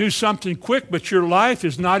 God, do something quick, but your life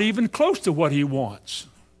is not even close to what he wants.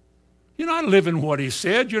 You're not living what he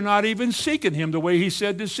said. You're not even seeking him the way he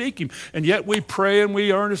said to seek him. And yet we pray and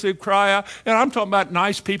we earnestly cry out. And I'm talking about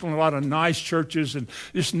nice people in a lot of nice churches and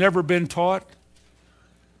it's never been taught.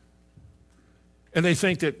 And they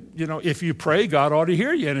think that, if you pray, God ought to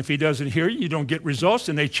hear you. And if he doesn't hear you, you don't get results.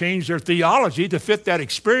 And they change their theology to fit that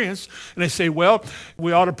experience. And they say, well,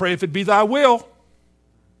 we ought to pray if it be thy will.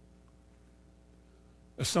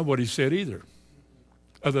 That's not what he said either.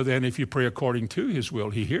 Other than if you pray according to his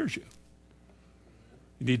will, he hears you.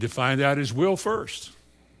 You need to find out his will first.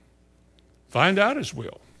 Find out his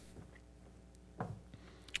will.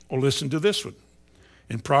 Well, listen to this one.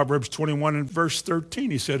 In Proverbs 21 and verse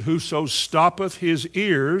 13, he said, whoso stoppeth his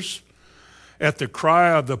ears at the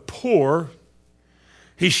cry of the poor,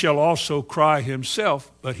 he shall also cry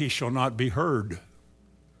himself, but he shall not be heard.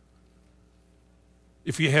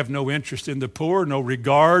 If you have no interest in the poor, no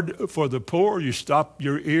regard for the poor, you stop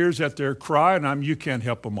your ears at their cry, and you can't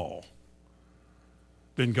help them all.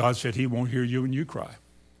 Then God said he won't hear you when you cry.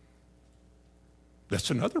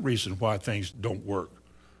 That's another reason why things don't work.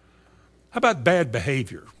 How about bad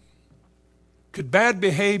behavior? Could bad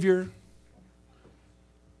behavior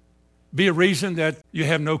be a reason that you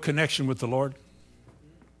have no connection with the Lord?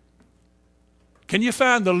 Can you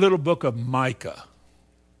find the little book of Micah?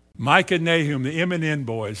 Micah Nahum, the M&N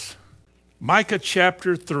boys. Micah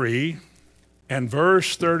chapter 3 and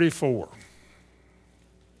verse 34.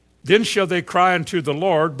 Then shall they cry unto the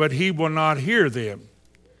Lord, but he will not hear them.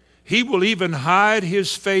 He will even hide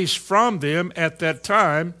his face from them at that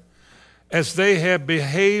time, as they have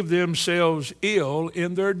behaved themselves ill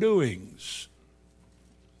in their doings.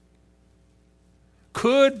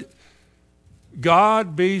 Could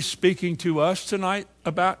God be speaking to us tonight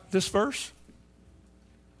about this verse?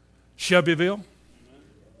 Shelbyville?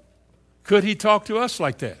 Could he talk to us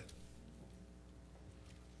like that?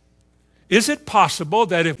 Is it possible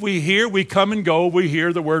that if we come and go, we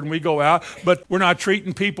hear the word and we go out, but we're not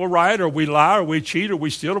treating people right, or we lie, or we cheat, or we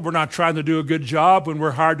steal, or we're not trying to do a good job when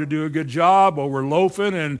we're hired to do a good job, or we're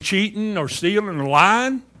loafing and cheating or stealing and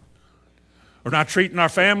lying, or not treating our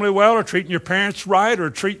family well, or treating your parents right, or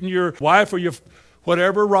treating your wife or your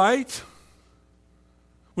whatever right?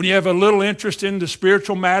 When you have a little interest in the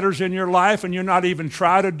spiritual matters in your life and you're not even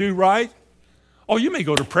trying to do right? Oh, you may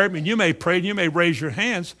go to prayer meeting, you may pray, and you may raise your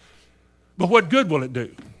hands, but what good will it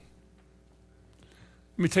do?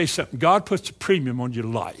 Let me tell you something. God puts a premium on your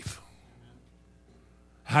life,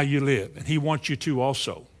 how you live, and he wants you to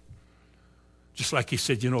also. Just like he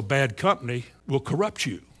said, bad company will corrupt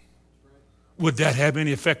you. Would that have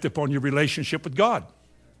any effect upon your relationship with God?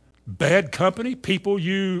 Bad company, people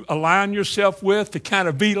you align yourself with to kind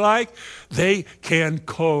of be like, they can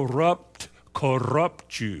corrupt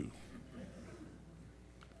you.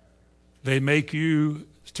 They make you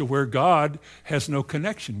to where God has no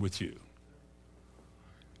connection with you.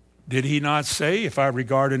 Did he not say, if I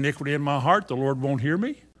regard iniquity in my heart, the Lord won't hear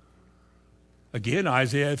me? Again,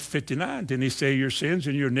 Isaiah 59, didn't he say your sins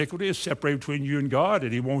and your iniquity is separated between you and God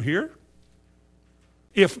and he won't hear?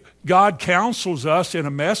 If God counsels us in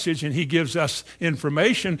a message and he gives us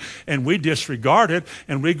information and we disregard it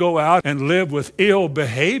and we go out and live with ill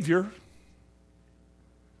behavior,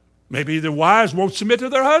 maybe the wives won't submit to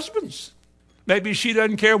their husbands. Maybe she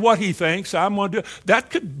doesn't care what he thinks. I'm going to do. That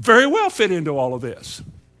could very well fit into all of this.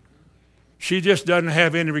 She just doesn't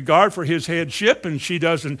have any regard for his headship, and she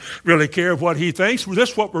doesn't really care what he thinks. Well, this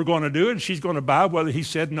is what we're going to do, and she's going to buy whether he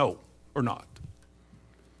said no or not.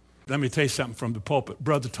 Let me tell you something from the pulpit.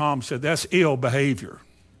 Brother Tom said that's ill behavior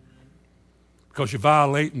because you're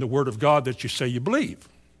violating the word of God that you say you believe.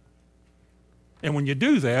 And when you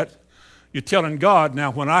do that, you're telling God,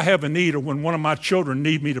 now when I have a need or when one of my children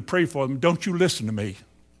need me to pray for them, don't you listen to me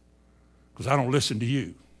because I don't listen to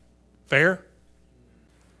you. Fair?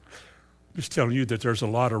 I'm just telling you that there's a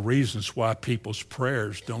lot of reasons why people's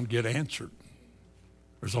prayers don't get answered.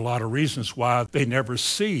 There's a lot of reasons why they never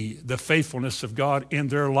see the faithfulness of God in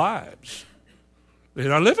their lives. They're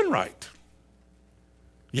not living right.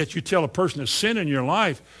 Yet you tell a person to sin in your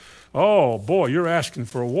life, oh boy, you're asking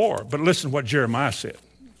for a war. But listen to what Jeremiah said.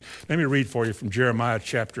 Let me read for you from Jeremiah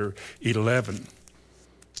chapter 11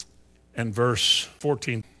 and verse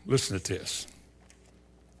 14. Listen to this.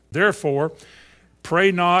 Therefore,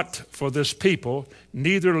 pray not for this people,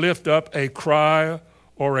 neither lift up a cry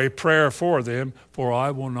or a prayer for them, for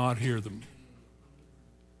I will not hear them.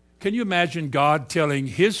 Can you imagine God telling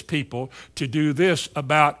his people to do this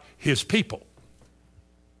about his people?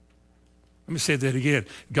 Let me say that again.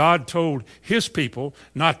 God told his people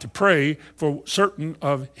not to pray for certain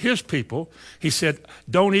of his people. He said,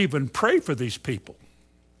 don't even pray for these people.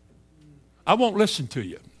 I won't listen to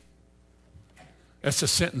you. That's a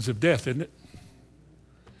sentence of death, isn't it?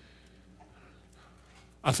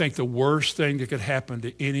 I think the worst thing that could happen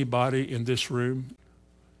to anybody in this room,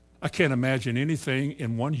 I can't imagine anything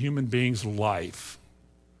in one human being's life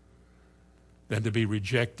than to be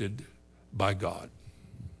rejected by God.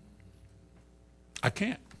 I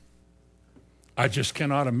can't. I just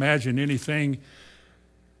cannot imagine anything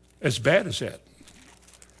as bad as that.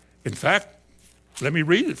 In fact, let me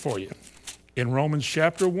read it for you. In Romans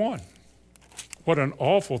chapter 1. What an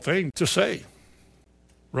awful thing to say.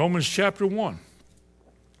 Romans chapter 1.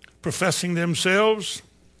 Professing themselves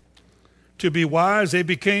to be wise, they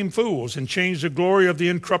became fools and changed the glory of the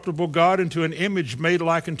incorruptible God into an image made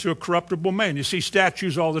like unto a corruptible man. You see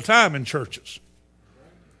statues all the time in churches.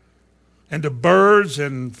 And to birds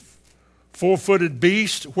and four-footed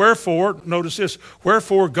beasts. Wherefore, notice this,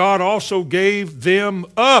 wherefore God also gave them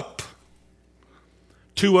up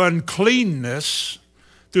to uncleanness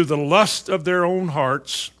through the lust of their own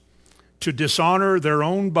hearts, to dishonor their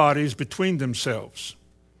own bodies between themselves,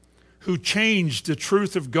 who changed the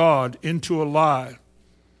truth of God into a lie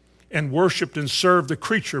and worshiped and served the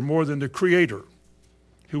creature more than the Creator,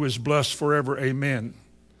 who is blessed forever. Amen.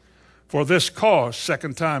 For this cause,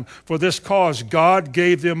 second time, for this cause God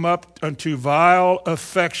gave them up unto vile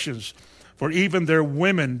affections, for even their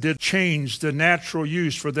women did change the natural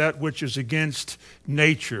use for that which is against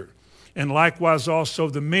nature. And likewise also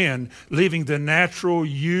the men, leaving the natural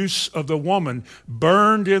use of the woman,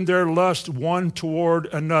 burned in their lust one toward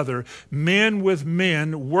another, men with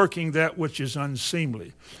men working that which is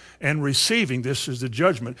unseemly, and receiving, this is the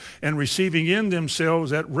judgment, and receiving in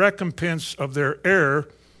themselves that recompense of their error,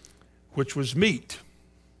 which was meat.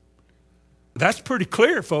 That's pretty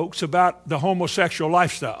clear, folks, about the homosexual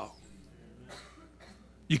lifestyle.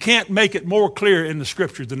 You can't make it more clear in the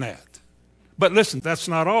scripture than that. But listen, that's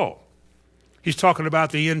not all. He's talking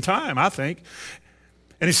about the end time, I think.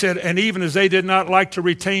 And he said, and even as they did not like to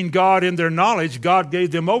retain God in their knowledge, God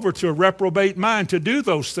gave them over to a reprobate mind to do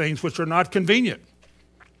those things which are not convenient.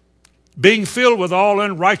 being filled with all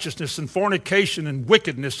unrighteousness and fornication and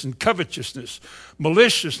wickedness and covetousness,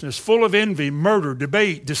 maliciousness, full of envy, murder,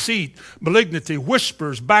 debate, deceit, malignity,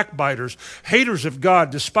 whisperers, backbiters, haters of God,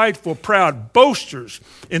 despiteful, proud, boasters,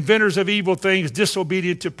 inventors of evil things,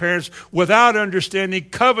 disobedient to parents, without understanding,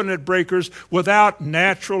 covenant breakers, without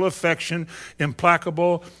natural affection,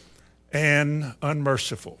 implacable and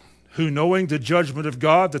unmerciful, who, knowing the judgment of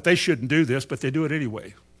God, that they shouldn't do this, but they do it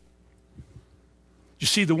anyway. You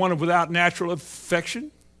see the one without natural affection?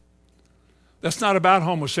 That's not about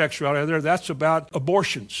homosexuality there. That's about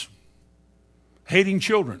abortions, hating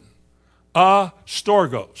children.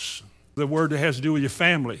 Storgos, the word that has to do with your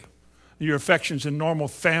family, your affections and normal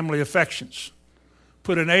family affections.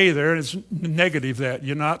 Put an A there, and it's negative that.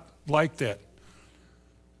 You're not like that.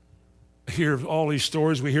 I hear all these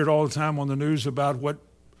stories. We hear it all the time on the news about what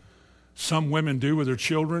some women do with their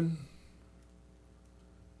children.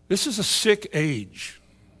 This is a sick age,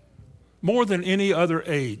 more than any other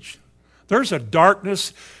age. There's a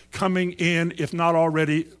darkness coming in, if not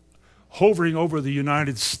already hovering over the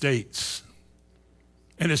United States,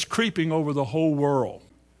 and it's creeping over the whole world.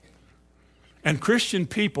 And Christian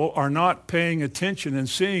people are not paying attention and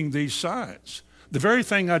seeing these signs. The very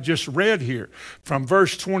thing I just read here, from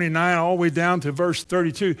verse 29 all the way down to verse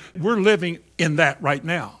 32, we're living in that right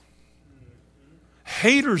now.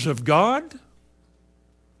 Haters of God.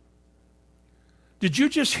 Did you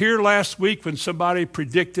just hear last week when somebody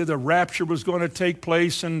predicted the rapture was going to take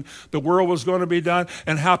place and the world was going to be done,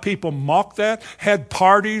 and how people mocked that, had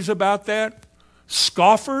parties about that?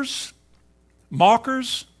 Scoffers,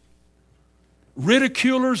 mockers,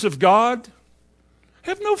 ridiculers of God,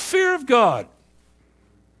 have no fear of God,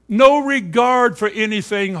 no regard for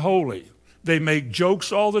anything holy. They make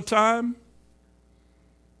jokes all the time.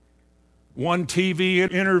 One TV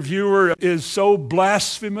interviewer is so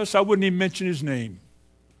blasphemous, I wouldn't even mention his name.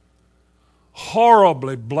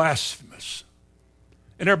 Horribly blasphemous.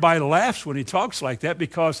 And everybody laughs when he talks like that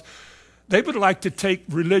because they would like to take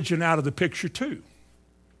religion out of the picture too.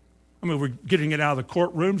 I mean, we're getting it out of the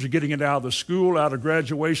courtrooms, we're getting it out of the school, out of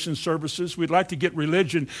graduation services. We'd like to get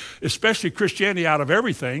religion, especially Christianity, out of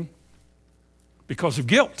everything because of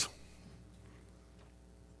guilt.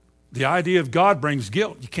 The idea of God brings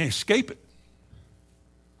guilt. You can't escape it.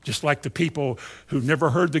 Just like the people who never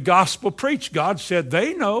heard the gospel preached. God said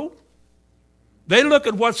they know. They look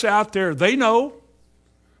at what's out there. They know.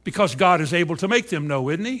 Because God is able to make them know,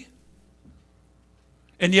 isn't he?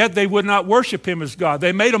 And yet they would not worship him as God.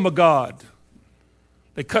 They made him a god.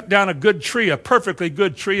 They cut down a good tree, a perfectly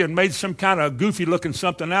good tree, and made some kind of goofy looking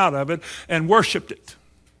something out of it and worshiped it.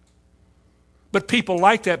 But people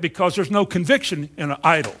like that because there's no conviction in an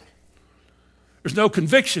idol. There's no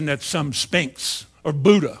conviction that some Sphinx or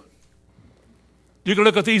Buddha. You can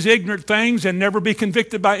look at these ignorant things and never be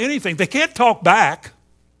convicted by anything. They can't talk back.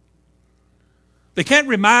 They can't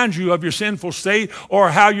remind you of your sinful state or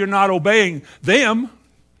how you're not obeying them,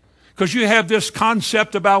 because you have this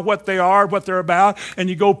concept about what they are, what they're about, and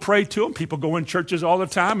you go pray to them. People go in churches all the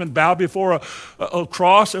time and bow before a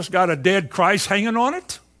cross that's got a dead Christ hanging on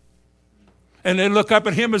it. And they look up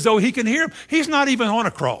at him as though he can hear them. He's not even on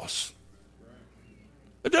a cross.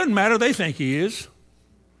 It doesn't matter. They think he is.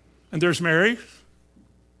 And there's Mary,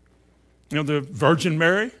 the Virgin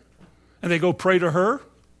Mary, and they go pray to her.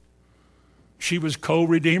 She was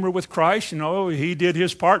co-redeemer with Christ. He did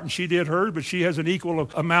his part and she did hers, but she has an equal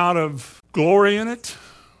amount of glory in it.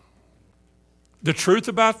 The truth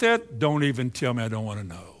about that, don't even tell me. I don't want to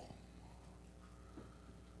know.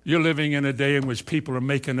 You're living in a day in which people are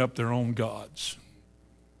making up their own gods.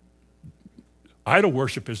 Idol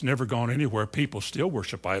worship has never gone anywhere. People still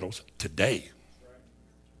worship idols today.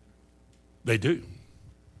 They do.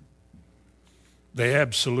 They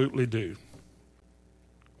absolutely do.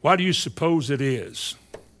 Why do you suppose it is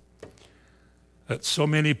that so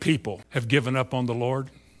many people have given up on the Lord?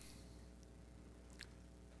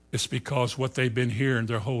 It's because what they've been hearing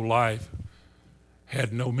their whole life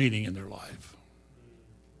had no meaning in their life.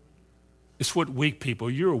 It's what weak people,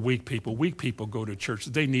 you're a weak people. Weak people go to church.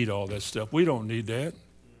 They need all that stuff. We don't need that.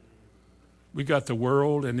 We got the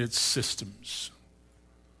world and its systems.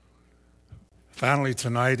 Finally,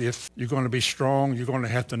 tonight, if you're going to be strong, you're going to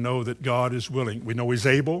have to know that God is willing. We know he's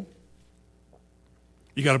able.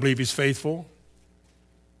 You got to believe he's faithful.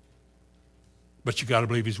 But you got to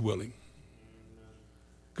believe he's willing.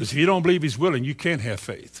 Because if you don't believe he's willing, you can't have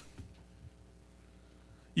faith.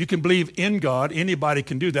 You can believe in God. Anybody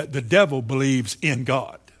can do that. The devil believes in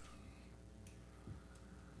God.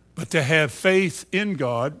 But to have faith in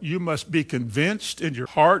God, you must be convinced in your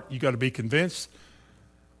heart. You got to be convinced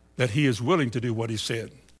that he is willing to do what he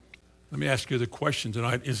said. Let me ask you the question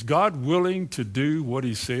tonight. Is God willing to do what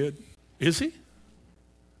he said? Is he?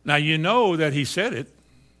 Now, you know that he said it.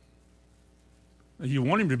 You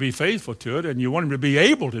want him to be faithful to it, and you want him to be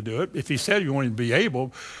able to do it. If he said you want him to be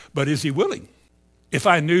able, but is he willing? If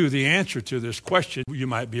I knew the answer to this question, you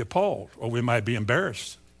might be appalled, or we might be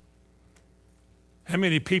embarrassed. How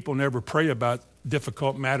many people never pray about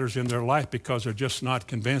difficult matters in their life because they're just not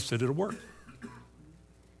convinced that it'll work?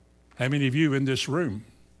 How many of you in this room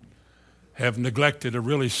have neglected a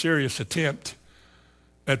really serious attempt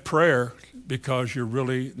at prayer because you're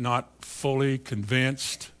really not fully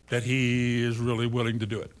convinced that he is really willing to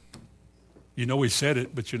do it? You know he said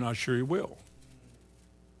it, but you're not sure he will.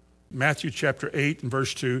 Matthew chapter 8 and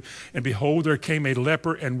verse 2, and behold, there came a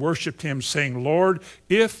leper and worshipped him, saying, Lord,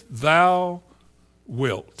 if thou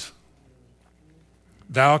wilt,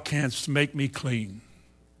 thou canst make me clean.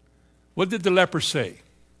 What did the leper say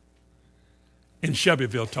in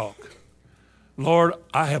Shelbyville talk? Lord,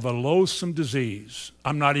 I have a loathsome disease.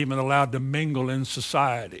 I'm not even allowed to mingle in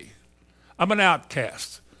society. I'm an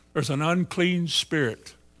outcast. There's an unclean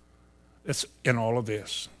spirit that's in all of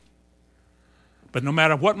this. But no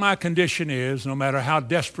matter what my condition is, no matter how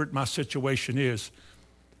desperate my situation is,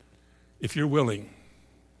 if you're willing,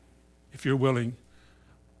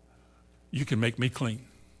 you can make me clean.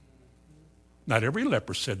 Not every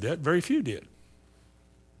leper said that. Very few did.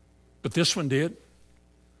 But this one did.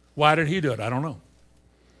 Why did he do it? I don't know.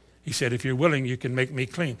 He said, if you're willing, you can make me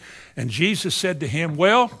clean. And Jesus said to him,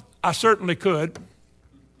 well, I certainly could.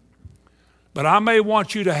 But I may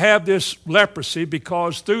want you to have this leprosy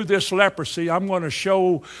because through this leprosy, I'm going to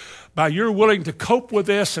show by you're willing to cope with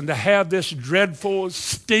this and to have this dreadful,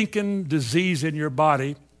 stinking disease in your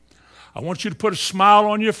body. I want you to put a smile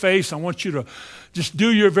on your face. I want you to just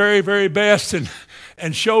do your very, very best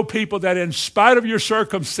and show people that in spite of your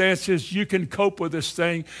circumstances, you can cope with this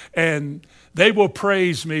thing, and they will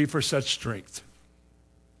praise me for such strength.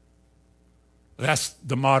 That's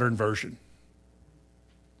the modern version.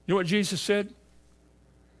 You know what Jesus said?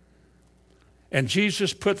 And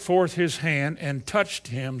Jesus put forth his hand and touched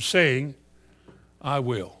him, saying, I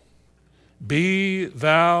will. Be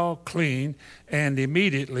thou clean. And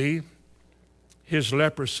immediately his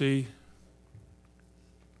leprosy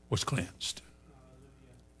was cleansed.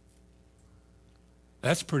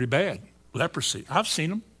 That's pretty bad, leprosy. I've seen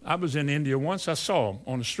them. I was in India once. I saw them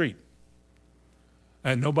on the street.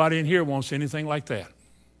 And nobody in here wants anything like that.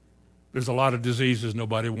 There's a lot of diseases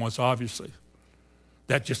nobody wants, obviously.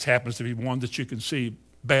 That just happens to be one that you can see.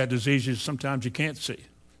 Bad diseases, sometimes you can't see.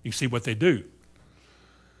 You can see what they do.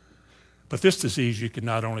 But this disease, you can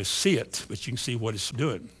not only see it, but you can see what it's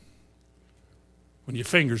doing. When your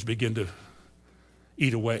fingers begin to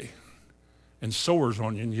eat away, and sores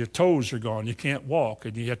on you, and your toes are gone, you can't walk,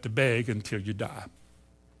 and you have to beg until you die.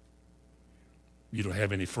 You don't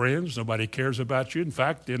have any friends. Nobody cares about you. In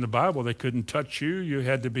fact, in the Bible, they couldn't touch you. You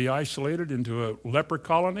had to be isolated into a leper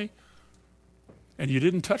colony, and you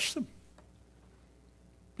didn't touch them.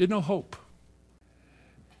 You had no hope.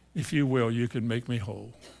 If you will, you can make me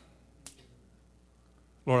whole.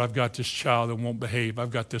 Lord, I've got this child that won't behave.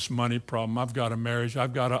 I've got this money problem. I've got a marriage.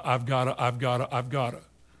 I've got to.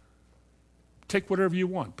 Take whatever you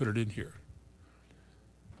want. Put it in here.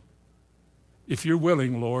 If you're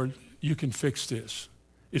willing, Lord, you can fix this.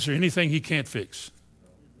 Is there anything he can't fix?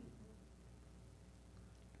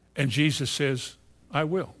 And Jesus says, I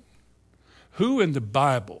will. Who in the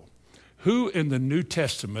Bible, who in the New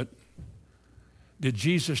Testament did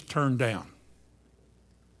Jesus turn down?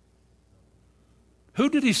 Who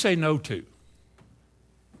did he say no to?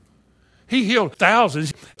 He healed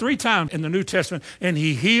thousands 3 times in the New Testament, and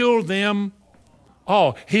he healed them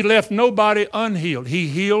all. He left nobody unhealed. He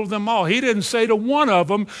healed them all. He didn't say to one of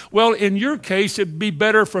them, well, in your case, it'd be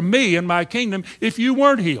better for me in my kingdom if you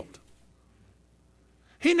weren't healed.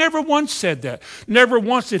 He never once said that. Never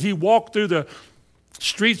once did he walk through the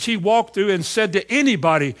streets he walked through and said to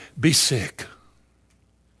anybody, be sick.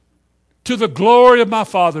 To the glory of my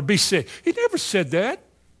Father, be sick. He never said that.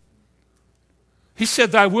 He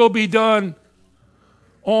said, thy will be done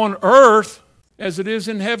on earth as it is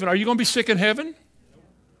in heaven. Are you going to be sick in heaven?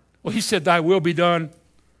 Well, he said, thy will be done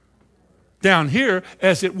down here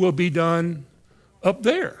as it will be done up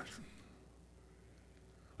there.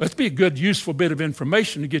 Let's be a good, useful bit of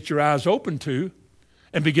information to get your eyes open to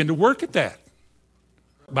and begin to work at that.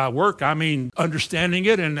 By work, I mean understanding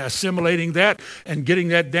it and assimilating that and getting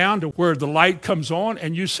that down to where the light comes on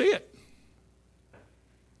and you see it.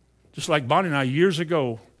 Just like Bonnie and I, years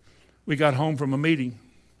ago, we got home from a meeting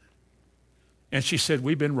and she said,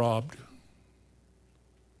 we've been robbed.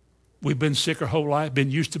 We've been sick our whole life, been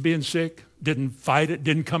used to being sick, didn't fight it,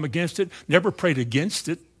 didn't come against it, never prayed against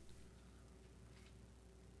it.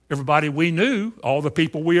 Everybody we knew, all the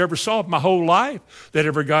people we ever saw my whole life that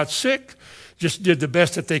ever got sick, just did the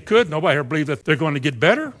best that they could. Nobody ever believed that they're going to get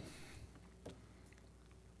better.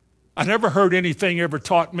 I never heard anything ever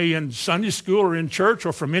taught me in Sunday school or in church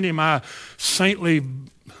or from any of my saintly,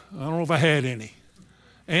 I don't know if I had any,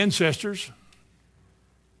 ancestors.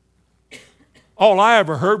 All I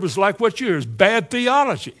ever heard was like what you hear, is bad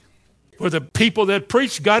theology, where the people that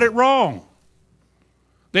preached got it wrong.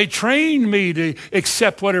 They trained me to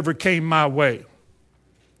accept whatever came my way.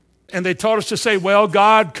 And they taught us to say, well,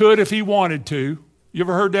 God could if he wanted to. You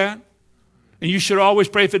ever heard that? And you should always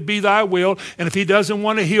pray if it be thy will. And if he doesn't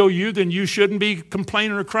want to heal you, then you shouldn't be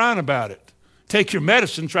complaining or crying about it. Take your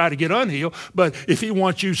medicine, try to get unhealed. But if he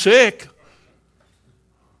wants you sick,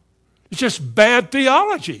 it's just bad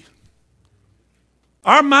theology.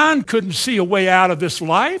 Our mind couldn't see a way out of this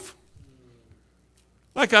life.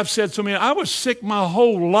 Like I've said so many, I was sick my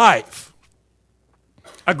whole life.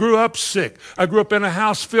 I grew up sick. I grew up in a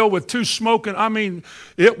house filled with two smoking,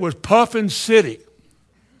 it was Puffin City.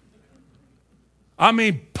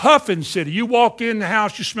 Puffin City. You walk in the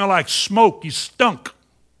house, you smell like smoke. You stunk.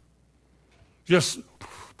 Just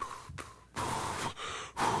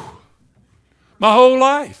my whole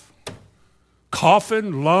life.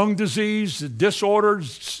 Coughing, lung disease,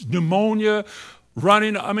 disorders, pneumonia,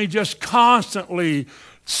 running. Just constantly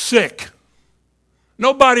sick.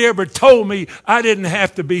 Nobody ever told me I didn't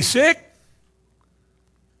have to be sick.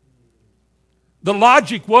 The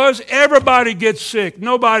logic was everybody gets sick.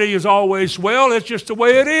 Nobody is always well. It's just the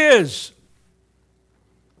way it is.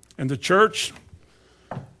 And the church,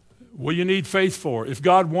 what do you need faith for? If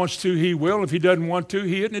God wants to, he will. If he doesn't want to,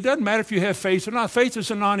 he isn't. It doesn't matter if you have faith or not. Faith is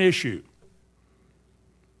a non-issue.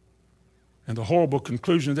 And the horrible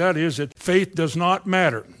conclusion of that is that faith does not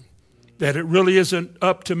matter. That it really isn't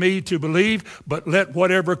up to me to believe, but let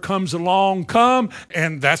whatever comes along come,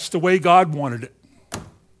 and that's the way God wanted it.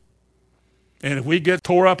 And if we get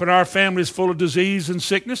tore up in our families full of disease and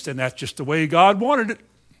sickness, then that's just the way God wanted it.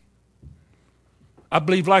 I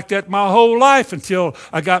believed like that my whole life until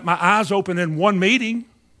I got my eyes open in one meeting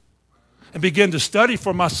and began to study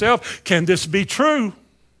for myself, can this be true?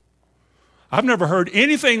 I've never heard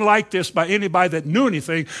anything like this by anybody that knew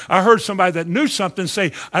anything. I heard somebody that knew something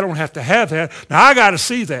say, I don't have to have that. Now I got to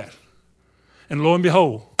see that. And lo and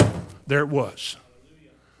behold, there it was.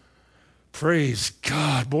 Praise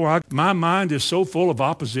God. Boy, my mind is so full of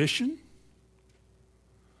opposition.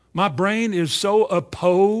 My brain is so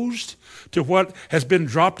opposed to what has been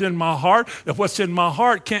dropped in my heart that what's in my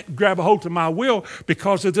heart can't grab a hold of my will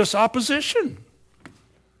because of this opposition.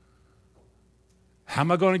 How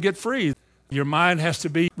am I going to get free? Your mind has to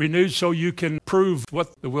be renewed so you can prove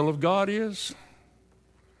what the will of God is.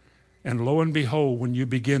 And lo and behold, when you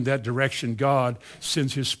begin that direction, God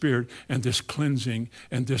sends his Spirit, and this cleansing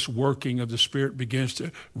and this working of the Spirit begins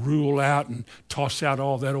to rule out and toss out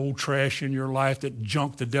all that old trash in your life, that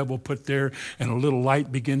junk the devil put there, and a little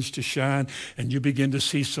light begins to shine, and you begin to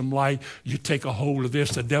see some light. You take a hold of this.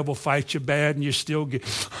 The devil fights you bad, and you still get...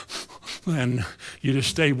 and you just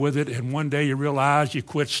stay with it, and one day you realize you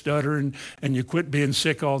quit stuttering, and you quit being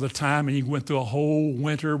sick all the time, and you went through a whole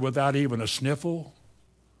winter without even a sniffle.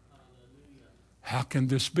 How can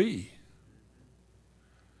this be?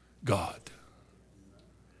 God.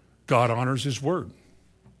 God honors his word.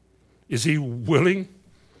 Is he willing?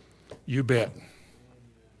 You bet.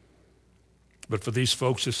 But for these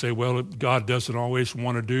folks to say, well, God doesn't always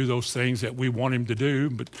want to do those things that we want him to do,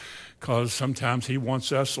 but because sometimes he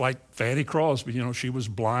wants us, like Fanny Crosby, she was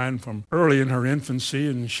blind from early in her infancy,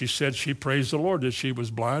 and she said she praised the Lord that she was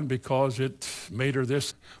blind because it made her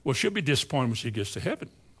this. Well, she'll be disappointed when she gets to heaven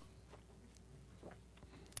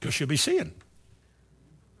because she'll be seeing.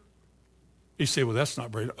 You say, well, that's not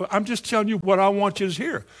very... I'm just telling you what I want you to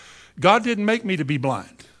hear. God didn't make me to be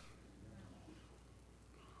blind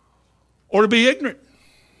or to be ignorant.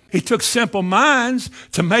 He took simple minds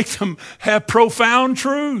to make them have profound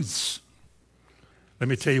truths. Let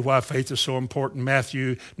me tell you why faith is so important.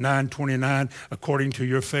 Matthew 9:29, according to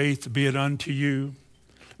your faith be it unto you.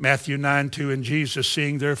 Matthew 9:2, and Jesus,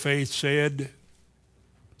 seeing their faith, said,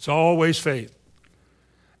 it's always faith.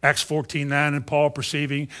 Acts 14:9, and Paul,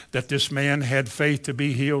 perceiving that this man had faith to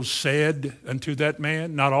be healed, said unto that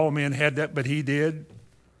man, not all men had that, but he did.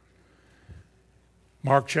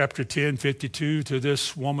 Mark chapter 10:52, to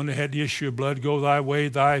this woman that had the issue of blood, go thy way,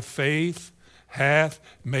 thy faith hath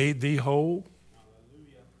made thee whole.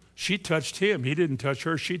 Hallelujah. She touched him. He didn't touch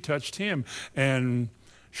her. She touched him, and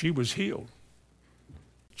she was healed.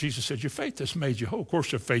 Jesus said, your faith has made you whole. Of course,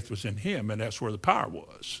 their faith was in him, and that's where the power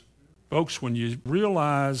was. Folks, when you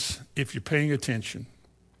realize, if you're paying attention,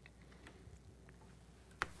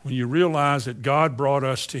 when you realize that God brought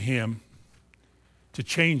us to him to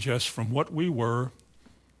change us from what we were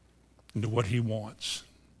into what he wants,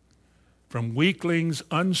 from weaklings,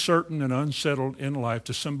 uncertain and unsettled in life,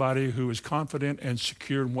 to somebody who is confident and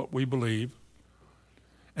secure in what we believe,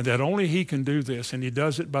 and that only he can do this, and he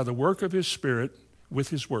does it by the work of his Spirit with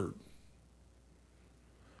his word.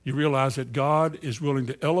 You realize that God is willing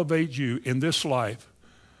to elevate you in this life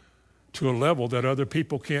to a level that other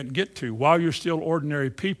people can't get to. While you're still ordinary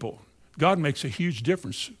people, God makes a huge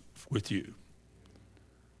difference with you.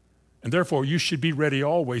 And therefore, you should be ready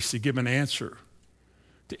always to give an answer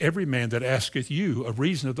to every man that asketh you a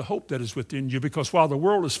reason of the hope that is within you, because while the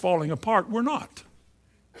world is falling apart, we're not.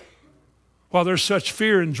 While there's such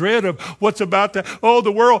fear and dread of what's about to,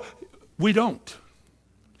 the world, we don't.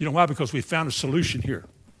 You know why? Because we found a solution here.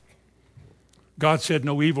 God said,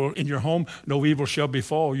 no evil in your home, no evil shall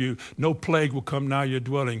befall you. No plague will come nigh your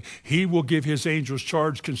dwelling. He will give his angels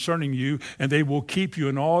charge concerning you, and they will keep you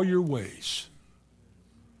in all your ways.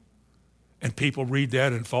 And people read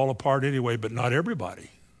that and fall apart anyway, but not everybody.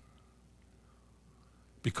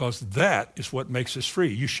 Because that is what makes us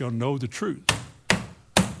free. You shall know the truth,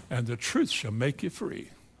 and the truth shall make you free.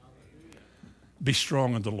 Be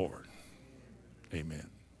strong in the Lord. Amen.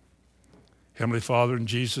 Heavenly Father, in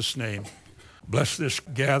Jesus' name, bless this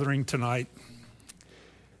gathering tonight.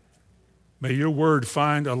 May your word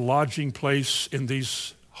find a lodging place in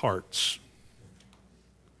these hearts.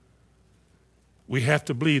 We have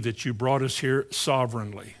to believe that you brought us here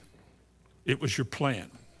sovereignly. It was your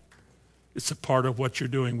plan. It's a part of what you're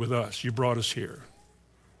doing with us. You brought us here.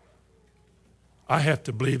 I have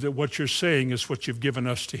to believe that what you're saying is what you've given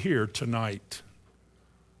us to hear tonight.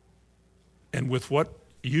 And with what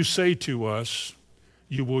you say to us,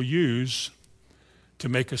 you will use to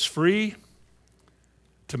make us free,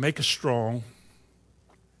 to make us strong,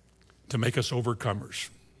 to make us overcomers.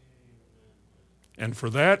 And for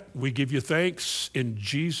that, we give you thanks in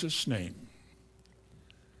Jesus' name.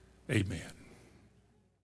 Amen.